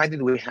 Why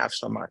did we have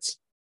so much?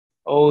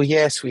 Oh,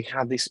 yes, we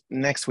had this.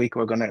 Next week,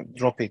 we're going to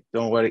drop it.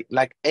 Don't worry.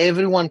 Like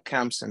everyone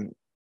comes and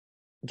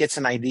gets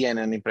an idea and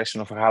an impression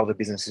of how the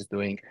business is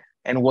doing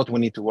and what we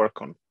need to work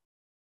on.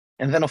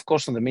 And then, of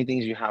course, on the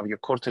meetings, you have your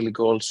quarterly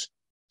goals.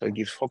 So it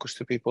gives focus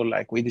to people.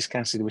 Like we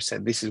discussed it, we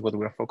said, this is what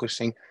we're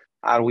focusing.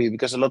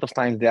 Because a lot of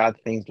times they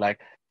add things like,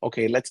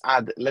 okay, let's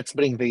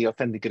bring the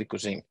authentic Greek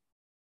cuisine.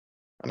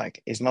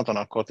 Like it's not on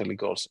our quarterly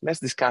goals. Let's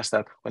discuss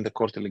that when the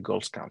quarterly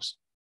goals comes.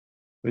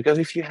 Because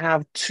if you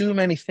have too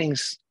many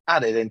things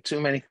added and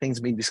too many things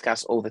being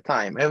discussed all the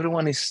time,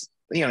 everyone is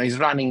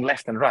running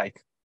left and right.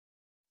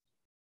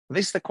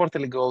 This is the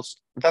quarterly goals.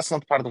 That's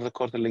not part of the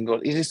quarterly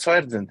goal. Is it so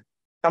urgent?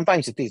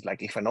 Sometimes it is.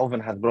 Like if an oven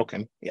has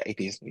broken, yeah, it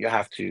is. You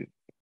have to.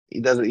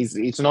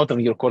 It's not on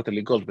your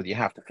quarterly goals, but you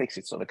have to fix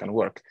it so they can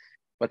work.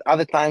 But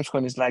other times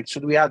when it's like,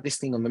 should we add this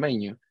thing on the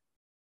menu?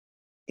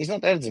 It's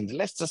not urgent.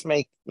 Let's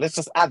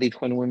just add it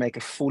when we make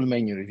a full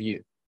menu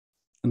review.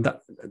 And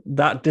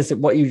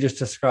what you just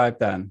described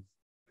then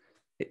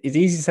is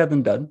easy said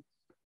than done.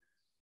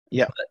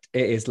 Yeah, but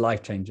it is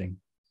life-changing.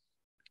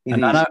 It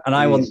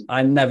is.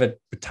 I never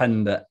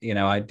pretend that,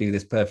 I do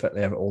this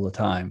perfectly all the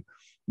time,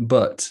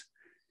 but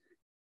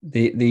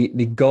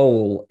the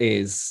goal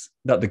is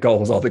that the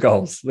goals are the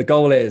goals. The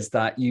goal is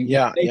that you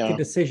make a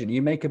decision,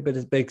 you make a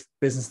big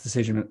business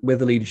decision with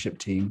the leadership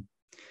team,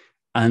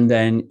 and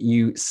then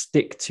you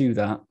stick to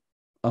that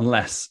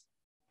unless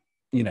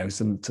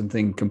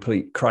something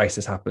complete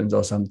crisis happens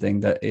or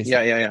something that is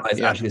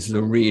actually this is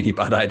a really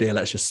bad idea.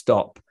 Let's just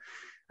stop.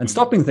 And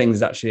stopping things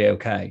is actually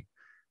okay.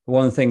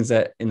 One of the things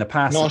that in the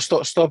past,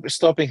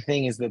 stopping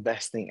thing is the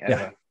best thing ever.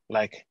 Yeah.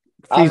 Like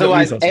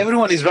otherwise,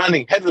 everyone is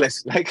running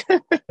headless. Like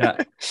yeah.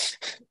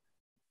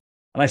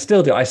 And I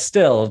still do. I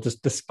still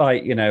just,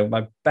 despite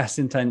my best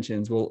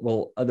intentions,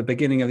 will at the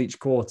beginning of each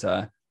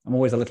quarter, I'm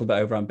always a little bit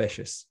over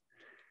ambitious.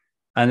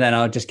 And then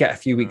I'll just get a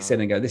few weeks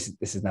in and go, this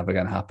is never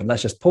going to happen.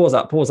 Let's just pause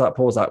that.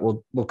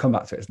 We'll come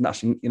back to it. It's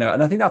naturally, and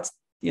I think that's,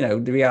 the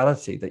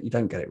reality that you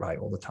don't get it right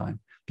all the time.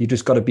 But you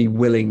just got to be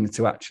willing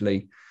to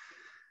actually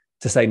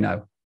to say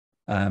no.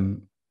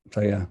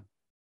 So yeah.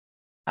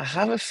 I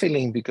have a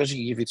feeling because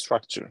you give it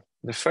structure,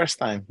 the first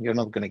time you're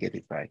not going to get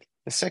it right.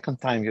 The second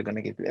time you're going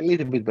to get it a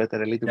little bit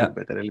better, a little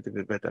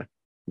bit better.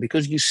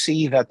 Because you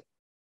see that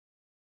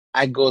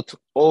I got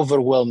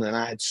overwhelmed and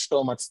I had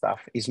so much stuff.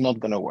 It's not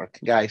going to work.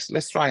 Guys,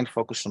 let's try and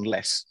focus on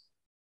less.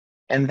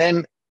 And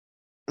then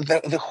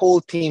the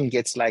whole team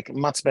gets like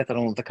much better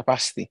on the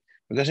capacity.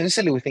 Because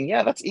initially we think,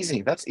 yeah, that's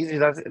easy.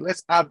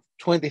 Let's add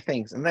 20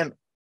 things. And then,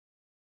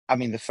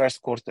 the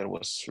first quarter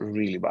was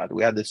really bad.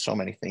 We added so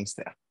many things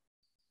there.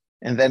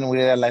 And then we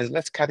realized,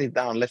 let's cut it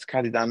down.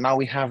 Now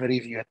we have a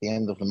review at the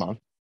end of the month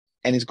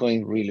and it's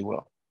going really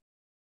well.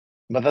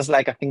 But that's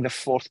I think the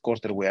fourth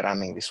quarter we're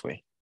running this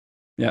way.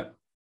 Yeah.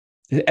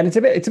 And it's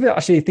a bit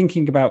actually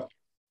thinking about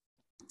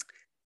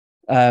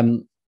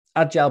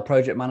agile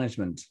project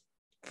management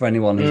for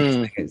anyone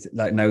who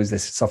knows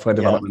this software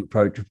development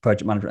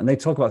project management. And they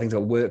talk about things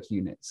like work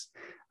units.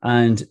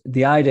 And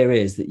the idea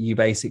is that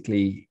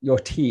your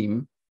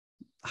team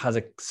has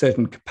a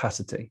certain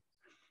capacity.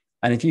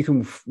 And if you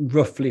can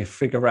roughly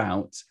figure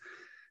out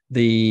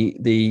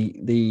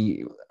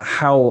the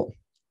how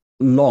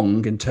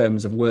long in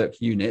terms of work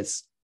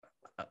units,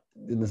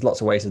 there's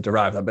lots of ways to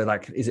derive that,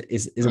 but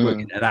is a work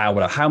in an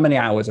hour? How many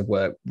hours of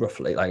work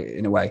roughly,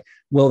 in a way,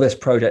 will this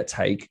project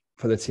take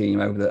for the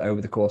team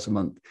over the course of a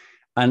month?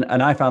 And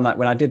I found that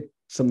when I did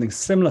something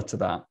similar to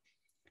that,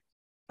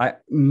 I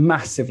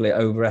massively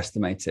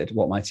overestimated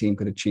what my team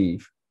could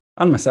achieve,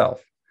 and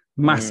myself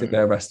massively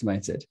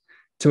overestimated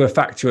to a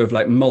factor of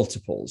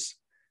multiples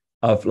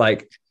of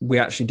we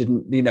actually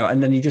didn't,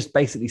 and then you just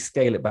basically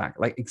scale it back,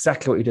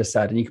 exactly what you just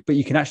said. But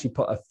you can actually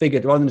put a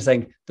figure, rather than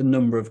saying the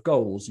number of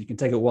goals, you can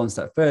take it one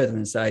step further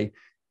and say,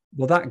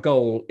 well, that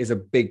goal is a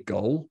big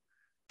goal,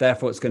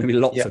 therefore it's going to be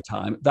lots of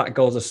time. That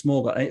goal is a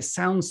small goal. And it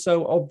sounds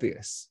so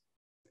obvious,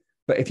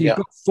 but if you've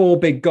got 4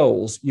 big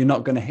goals, you're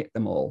not going to hit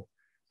them all.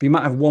 But you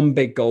might have 1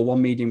 big goal,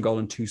 1 medium goal,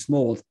 and 2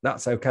 small.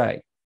 That's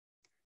okay.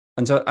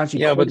 And so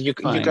actually, but you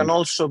can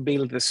also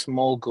build a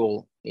small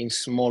goal in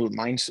small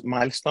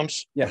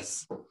milestones.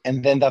 Yes.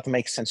 And then that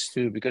makes sense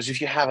too, because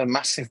if you have a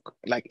massive,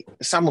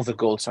 some of the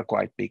goals are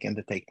quite big and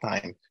they take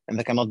time and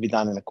they cannot be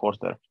done in a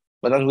quarter.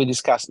 But as we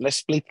discussed, let's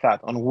split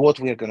that on what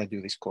we are going to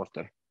do this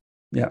quarter.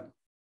 Yeah.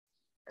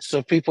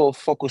 So people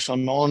focus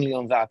only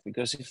on that,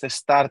 because if they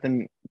start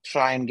and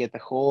try and get the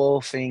whole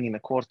thing in a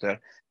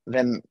quarter,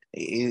 then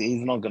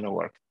it's not going to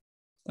work.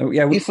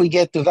 If we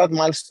get to that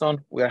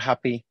milestone, we're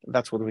happy.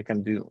 That's what we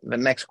can do the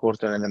next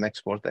quarter and the next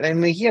quarter. And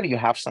in a year, you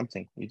have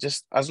something. You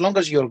just, as long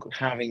as you're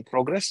having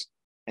progress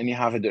and you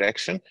have a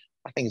direction,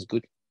 I think it's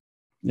good.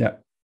 Yeah.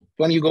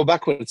 When you go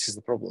backwards is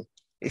the problem.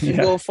 If you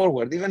go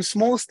forward, even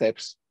small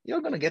steps,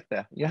 you're going to get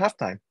there. You have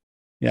time.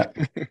 Yeah.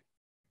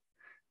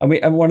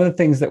 and one of the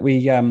things that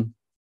we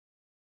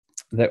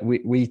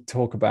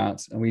talk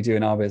about and we do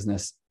in our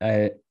business,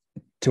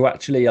 to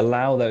actually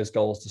allow those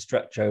goals to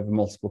stretch over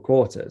multiple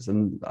quarters.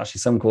 And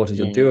actually some quarters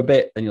you'll do a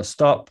bit, then you'll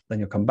stop, then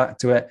you'll come back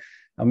to it.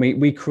 And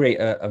we create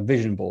a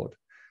vision board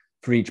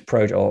for each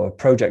project, or a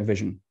project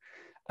vision.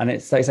 And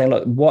it's saying,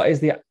 look, what is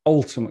the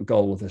ultimate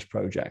goal of this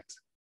project?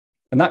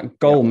 And that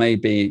goal may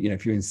be,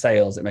 if you're in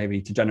sales, it may be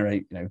to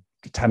generate,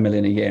 10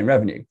 million a year in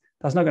revenue.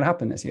 That's not going to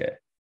happen this year.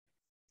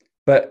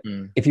 But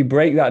if you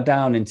break that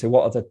down into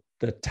what are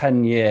the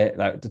 10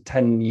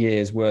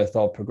 years worth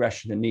of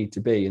progression that need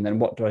to be, and then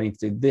what do I need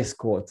to do this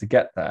quarter to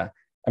get there?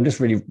 I'm just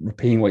really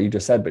repeating what you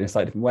just said, but in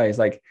slightly different ways.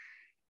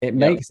 It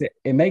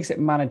makes it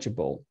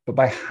manageable. But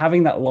by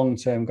having that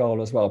long-term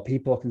goal as well,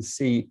 people can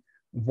see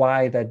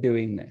why they're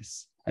doing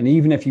this. And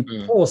even if you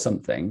pause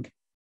something,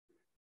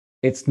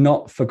 it's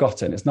not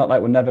forgotten. It's not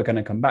like we're never going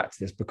to come back to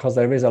this, because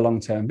there is a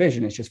long-term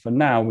vision. It's just for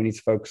now, we need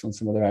to focus on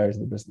some other areas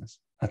of the business.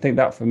 I think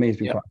that for me has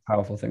been quite a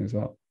powerful thing as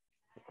well.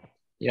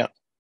 Yeah.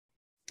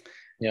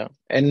 Yeah.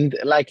 And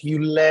you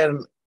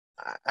learn,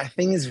 I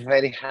think it's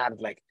very hard,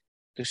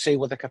 to say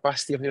what the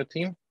capacity of your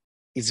team.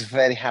 It's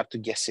very hard to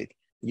guess it.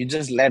 You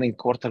just learn it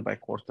quarter by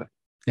quarter.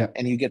 Yeah.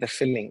 And you get a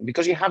feeling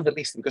because you have the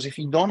list. Because if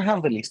you don't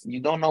have the list, you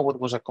don't know what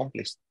was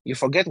accomplished. You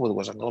forget what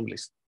was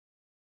accomplished.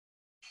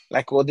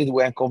 Like, what did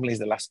we accomplish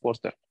the last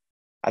quarter?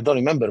 I don't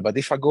remember, but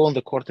if I go on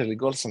the quarterly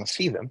goals and I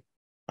see them,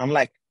 I'm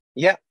like,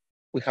 yeah,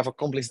 we have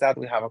accomplished that.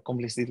 We have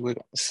accomplished it.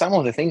 Some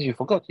of the things you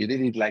forgot. You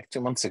did it like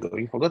 2 months ago.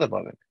 You forgot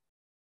about it.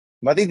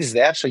 But it is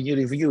there. So you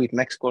review it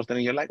next quarter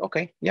and you're like,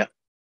 okay, yeah,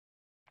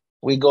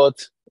 we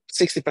got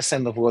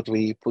 60% of what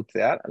we put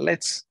there.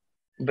 Let's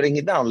bring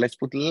it down. Let's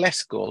put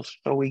less goals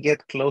so we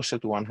get closer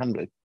to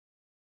 100.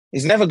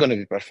 It's never going to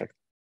be perfect.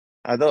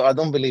 I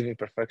don't believe in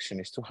perfection.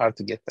 It's too hard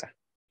to get there.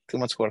 Too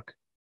much work.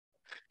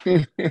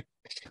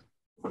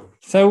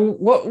 So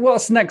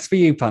what's next for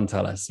you,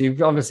 Pantelis?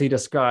 You've obviously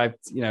described,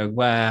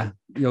 where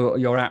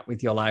you're at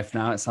with your life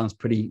now. It sounds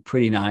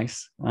pretty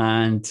nice.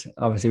 And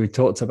obviously we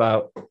talked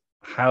about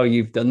how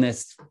you've done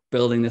this,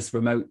 building this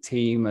remote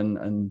team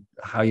and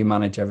how you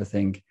manage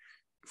everything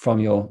from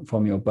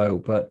your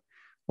boat. But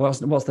what's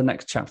the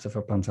next chapter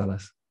for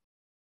Pantelis?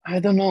 I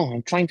don't know.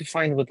 I'm trying to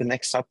find what the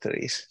next chapter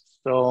is.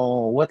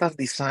 So what I've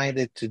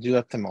decided to do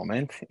at the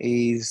moment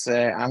is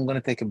I'm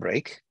going to take a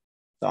break.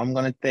 So I'm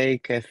going to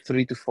take a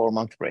 3 to 4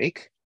 month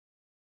break.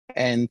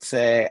 And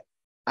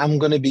I'm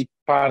going to be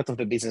part of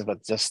the business,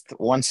 but just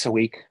once a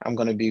week, I'm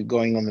going to be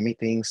going on the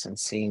meetings and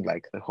seeing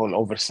like the whole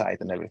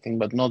oversight and everything,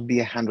 but not be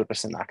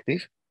 100%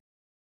 active.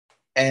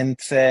 And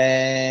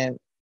plan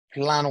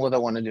what I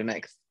want to do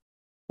next.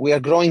 We are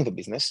growing the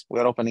business. We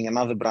are opening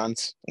another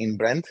branch in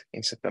Brent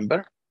in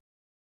September.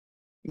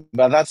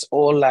 But that's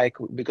all like,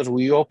 because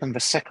we opened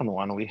the second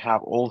one, we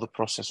have all the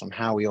process on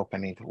how we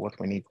open it, what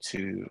we need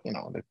to,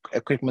 the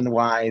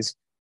equipment-wise,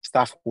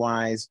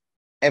 staff-wise,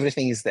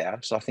 everything is there.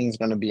 So I think it's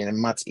going to be a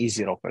much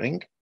easier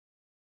opening.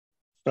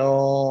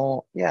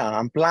 So yeah,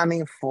 I'm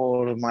planning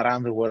for my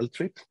around the world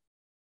trip,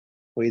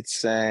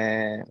 which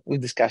we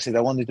discussed it.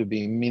 I want it to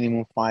be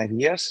minimum 5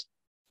 years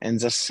and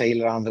just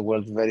sail around the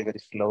world very,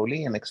 very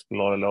slowly and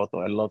explore a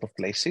lot of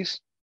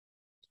places.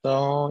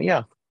 So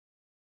yeah,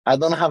 I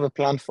don't have a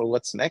plan for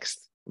what's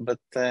next, but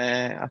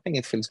I think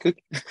it feels good.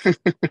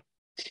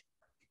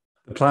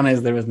 The plan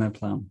is there is no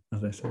plan,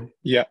 as they say.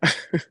 Yeah.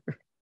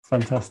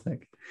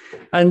 Fantastic.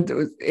 And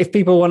if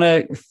people want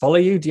to follow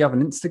you, do you have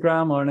an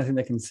Instagram or anything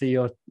they can see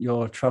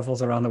your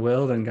travels around the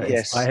world and get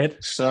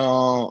inspired?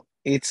 So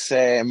it's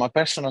my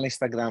personal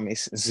Instagram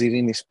is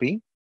Zirinis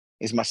P.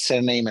 Is my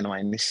surname and my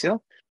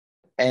initial.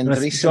 And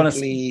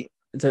recently,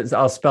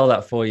 I'll spell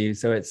that for you.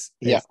 So it's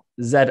ZIRINISP.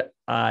 Is that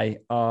right?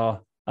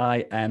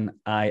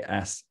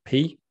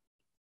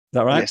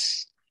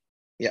 Yes.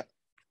 Yeah.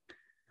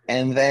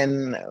 And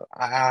then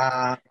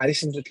I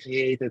recently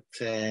created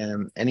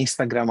an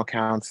Instagram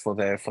account for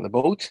the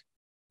boat.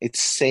 It's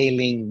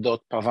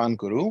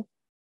sailing.pavanguru.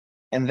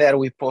 And there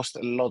we post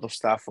a lot of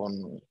stuff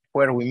on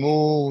where we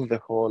move, the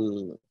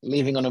whole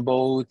living on a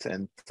boat.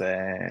 And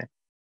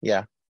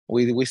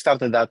we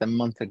started that a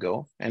month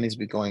ago and it's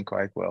been going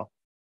quite well.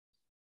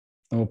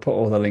 And we'll put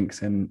all the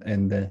links in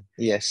the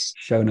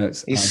show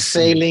notes. It's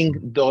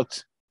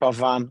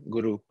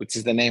sailing.pavanguru, which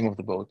is the name of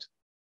the boat.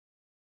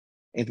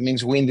 It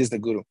means wind is the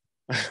guru.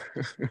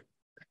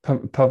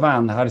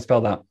 Pavan, how do you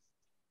spell that?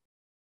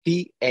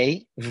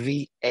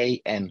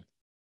 Pavan.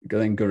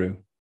 Then guru.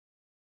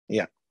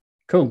 Yeah.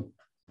 Cool.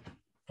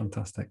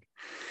 Fantastic.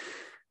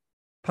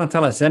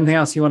 Pantelis, anything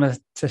else you want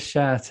to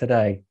share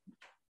today?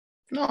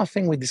 No, I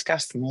think we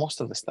discussed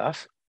most of the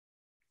stuff.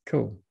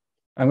 Cool.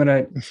 I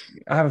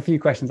have a few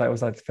questions I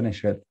always like to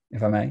finish with,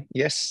 if I may.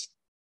 Yes.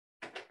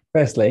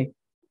 Firstly,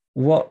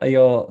 what are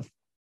your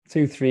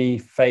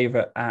 2-3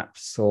 favorite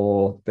apps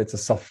or bits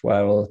of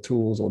software or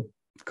tools or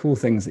cool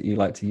things that you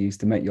like to use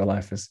to make your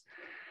life as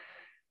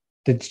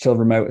digital,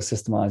 remote, as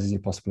systemized as you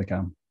possibly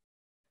can?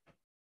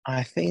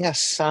 I think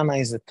Asana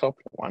is the top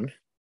one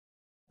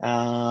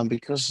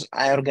because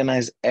I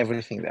organize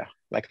everything there.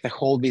 Like the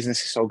whole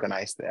business is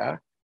organized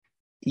there.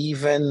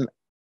 Even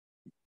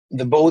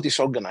the boat is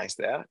organized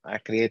there. I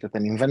created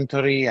an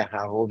inventory. I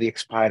have all the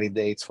expiry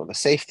dates for the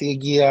safety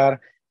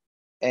gear.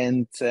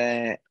 And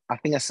I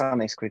think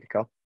Asana is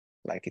critical.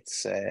 Like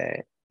it's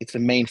the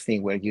main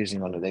thing we're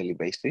using on a daily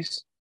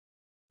basis.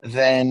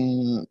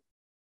 Then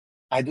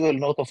I do a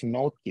lot of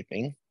note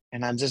keeping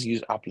and I just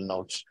use Apple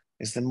Notes.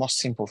 It's the most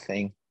simple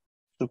thing.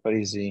 Super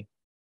easy,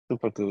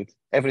 super good.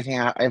 Every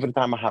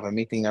time I have a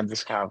meeting, I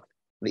just have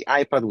the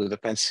iPad with a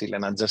pencil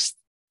and I just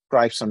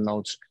write some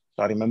notes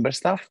so I remember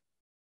stuff.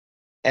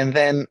 And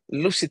then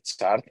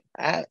Lucidchart,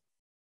 I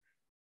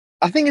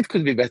think it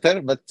could be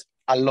better, but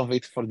I love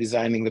it for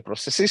designing the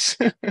processes.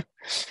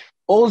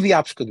 All the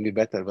apps could be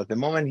better, but the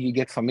moment you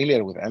get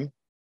familiar with them,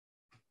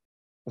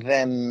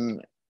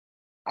 then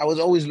I was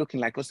always looking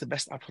like, what's the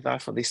best app for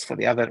that, for this, for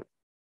the other?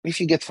 If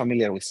you get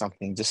familiar with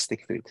something, just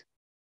stick to it.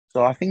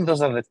 So I think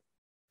those are the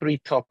 3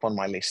 top on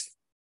my list.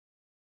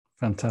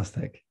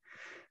 Fantastic.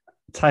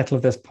 The title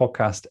of this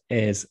podcast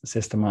is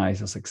Systemize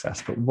Your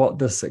Success, but what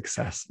does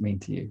success mean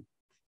to you?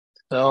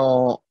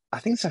 So I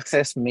think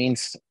success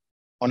means,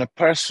 on a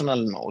personal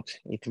note,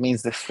 it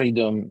means the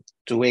freedom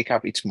to wake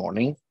up each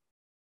morning,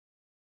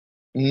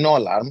 no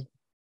alarm,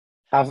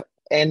 have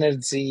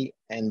energy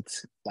and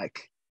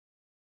like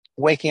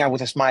waking up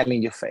with a smile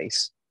in your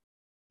face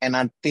and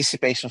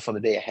anticipation for the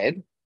day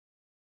ahead,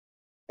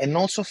 and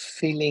also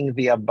feeling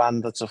the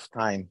abundance of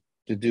time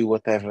to do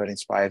whatever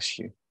inspires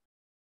you.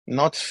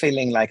 Not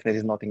feeling like there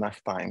is not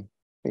enough time,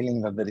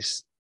 feeling that there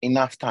is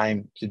enough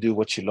time to do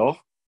what you love.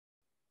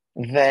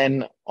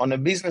 Then on a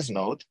business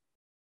note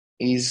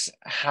is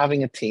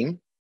having a team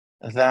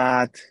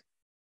that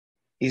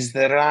is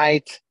the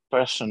right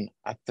person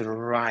at the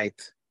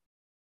right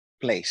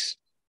place.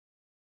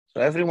 So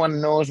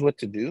everyone knows what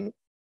to do,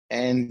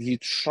 and you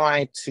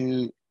try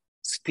to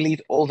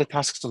split all the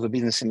tasks of the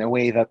business in a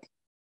way that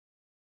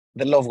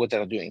they love what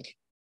they're doing,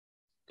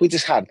 which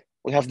is hard.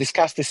 We have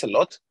discussed this a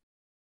lot,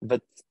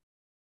 but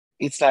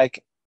it's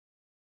like,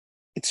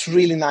 it's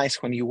really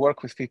nice when you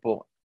work with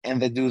people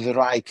and they do the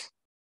right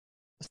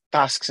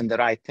tasks and the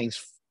right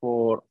things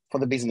for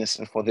the business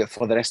and for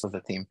the rest of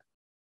the team.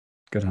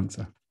 Good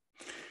answer.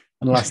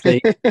 And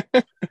lastly,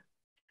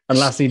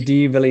 do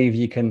you believe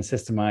you can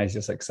systemize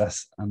your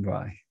success, and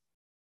why?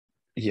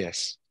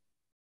 Yes.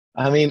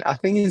 I mean, I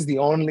think it's the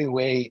only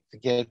way to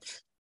get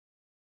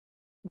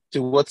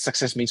to what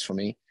success means for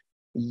me.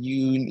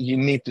 You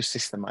need to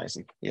systemize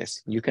it.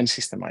 Yes, you can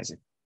systemize it.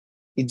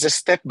 It's just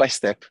step by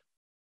step.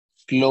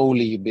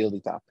 Slowly you build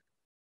it up.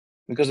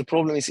 Because the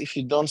problem is, if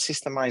you don't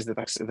systemize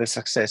the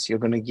success, you're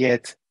gonna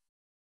get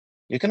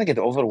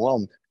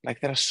overwhelmed.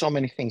 Like, there are so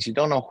many things. You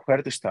don't know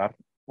where to start,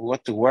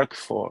 what to work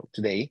for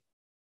today,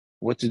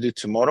 what to do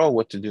tomorrow,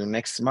 what to do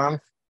next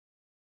month.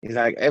 It's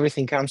like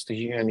everything comes to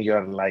you and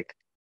you're like,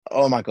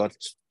 oh my God,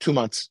 it's 2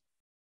 months.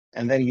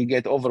 And then you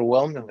get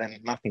overwhelmed, and then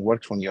nothing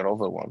works when you're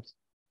overwhelmed.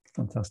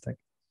 Fantastic.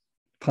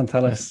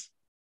 Pantelis,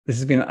 this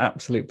has been an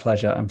absolute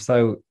pleasure. I'm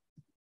so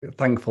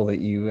thankful that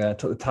you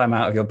took the time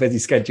out of your busy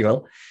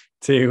schedule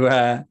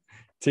to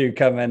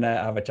come and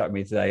have a chat with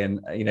me today, and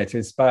to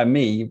inspire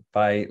me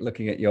by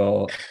looking at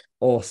your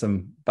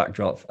awesome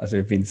backdrop as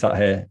we've been sat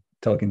here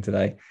talking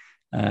today.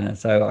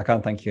 So I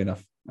can't thank you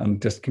enough,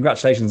 and just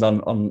congratulations on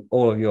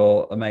all of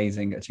your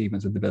amazing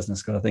achievements with the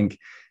business, because I think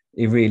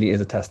it really is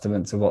a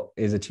testament to what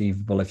is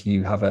achievable if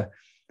you have a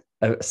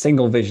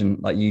single vision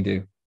like you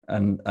do,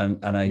 and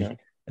a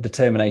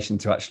determination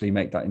to actually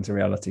make that into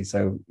reality.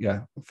 So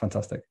yeah,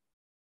 fantastic.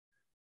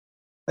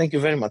 Thank you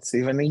very much,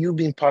 Stephen. And you've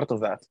been part of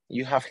that.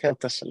 You have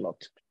helped us a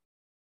lot.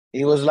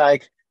 It was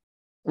like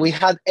we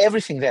had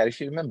everything there.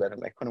 If you remember,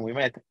 like when we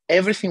met,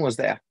 everything was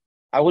there.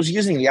 I was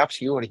using the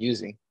apps you were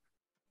using.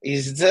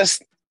 It's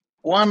just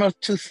one or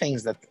two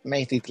things that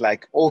made it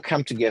like all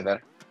come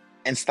together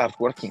and start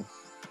working.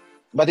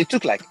 But it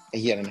took like a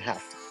year and a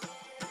half,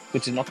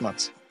 which is not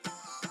much.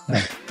 No,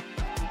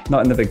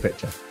 not in the big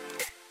picture.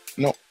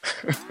 No.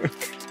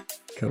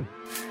 Cool.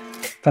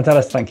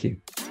 Pantelis, thank you.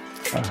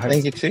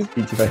 Thank you too. See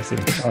you very soon.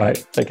 All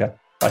right. Take care.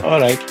 Bye. All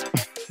right.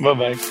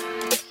 Bye-bye.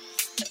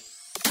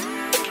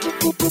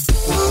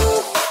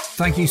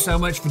 Thank you so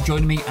much for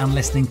joining me and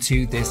listening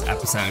to this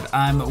episode.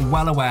 I'm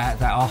well aware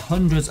there are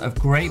hundreds of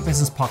great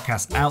business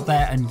podcasts out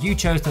there, and you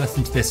chose to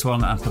listen to this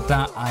one, and for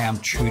that I am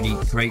truly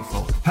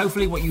grateful.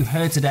 Hopefully what you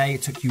heard today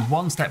took you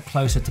one step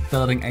closer to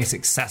building a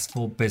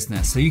successful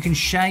business so you can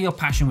share your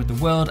passion with the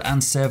world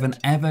and serve an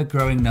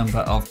ever-growing number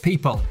of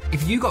people.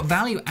 If you got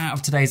value out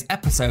of today's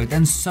episode,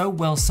 then so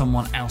will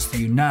someone else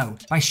you know.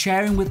 By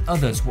sharing with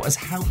others what has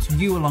helped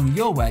you along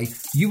your way,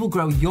 you will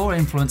grow your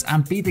influence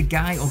and be the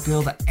guy or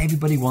girl that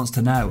everybody wants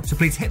to know. So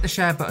please hit the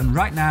share button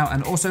right now,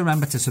 and also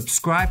remember to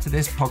subscribe to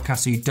this podcast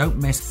so you don't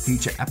miss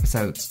future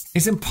episodes.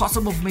 It's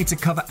impossible for me to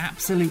cover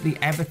absolutely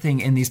everything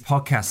in these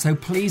podcasts, so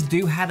please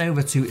do head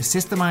over to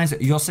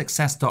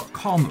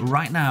systemizeyoursuccess.com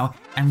right now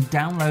and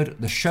download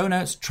the show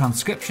notes,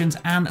 transcriptions,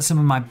 and some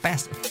of my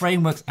best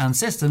frameworks and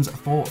systems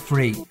for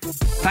free.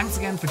 Thanks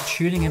again for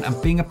tuning in and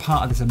being a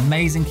part of this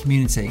amazing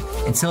community.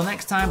 Until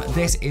next time,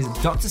 this is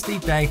Dr.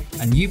 Steve Day,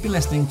 and you've been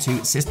listening to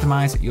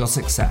Systemize Your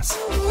Success.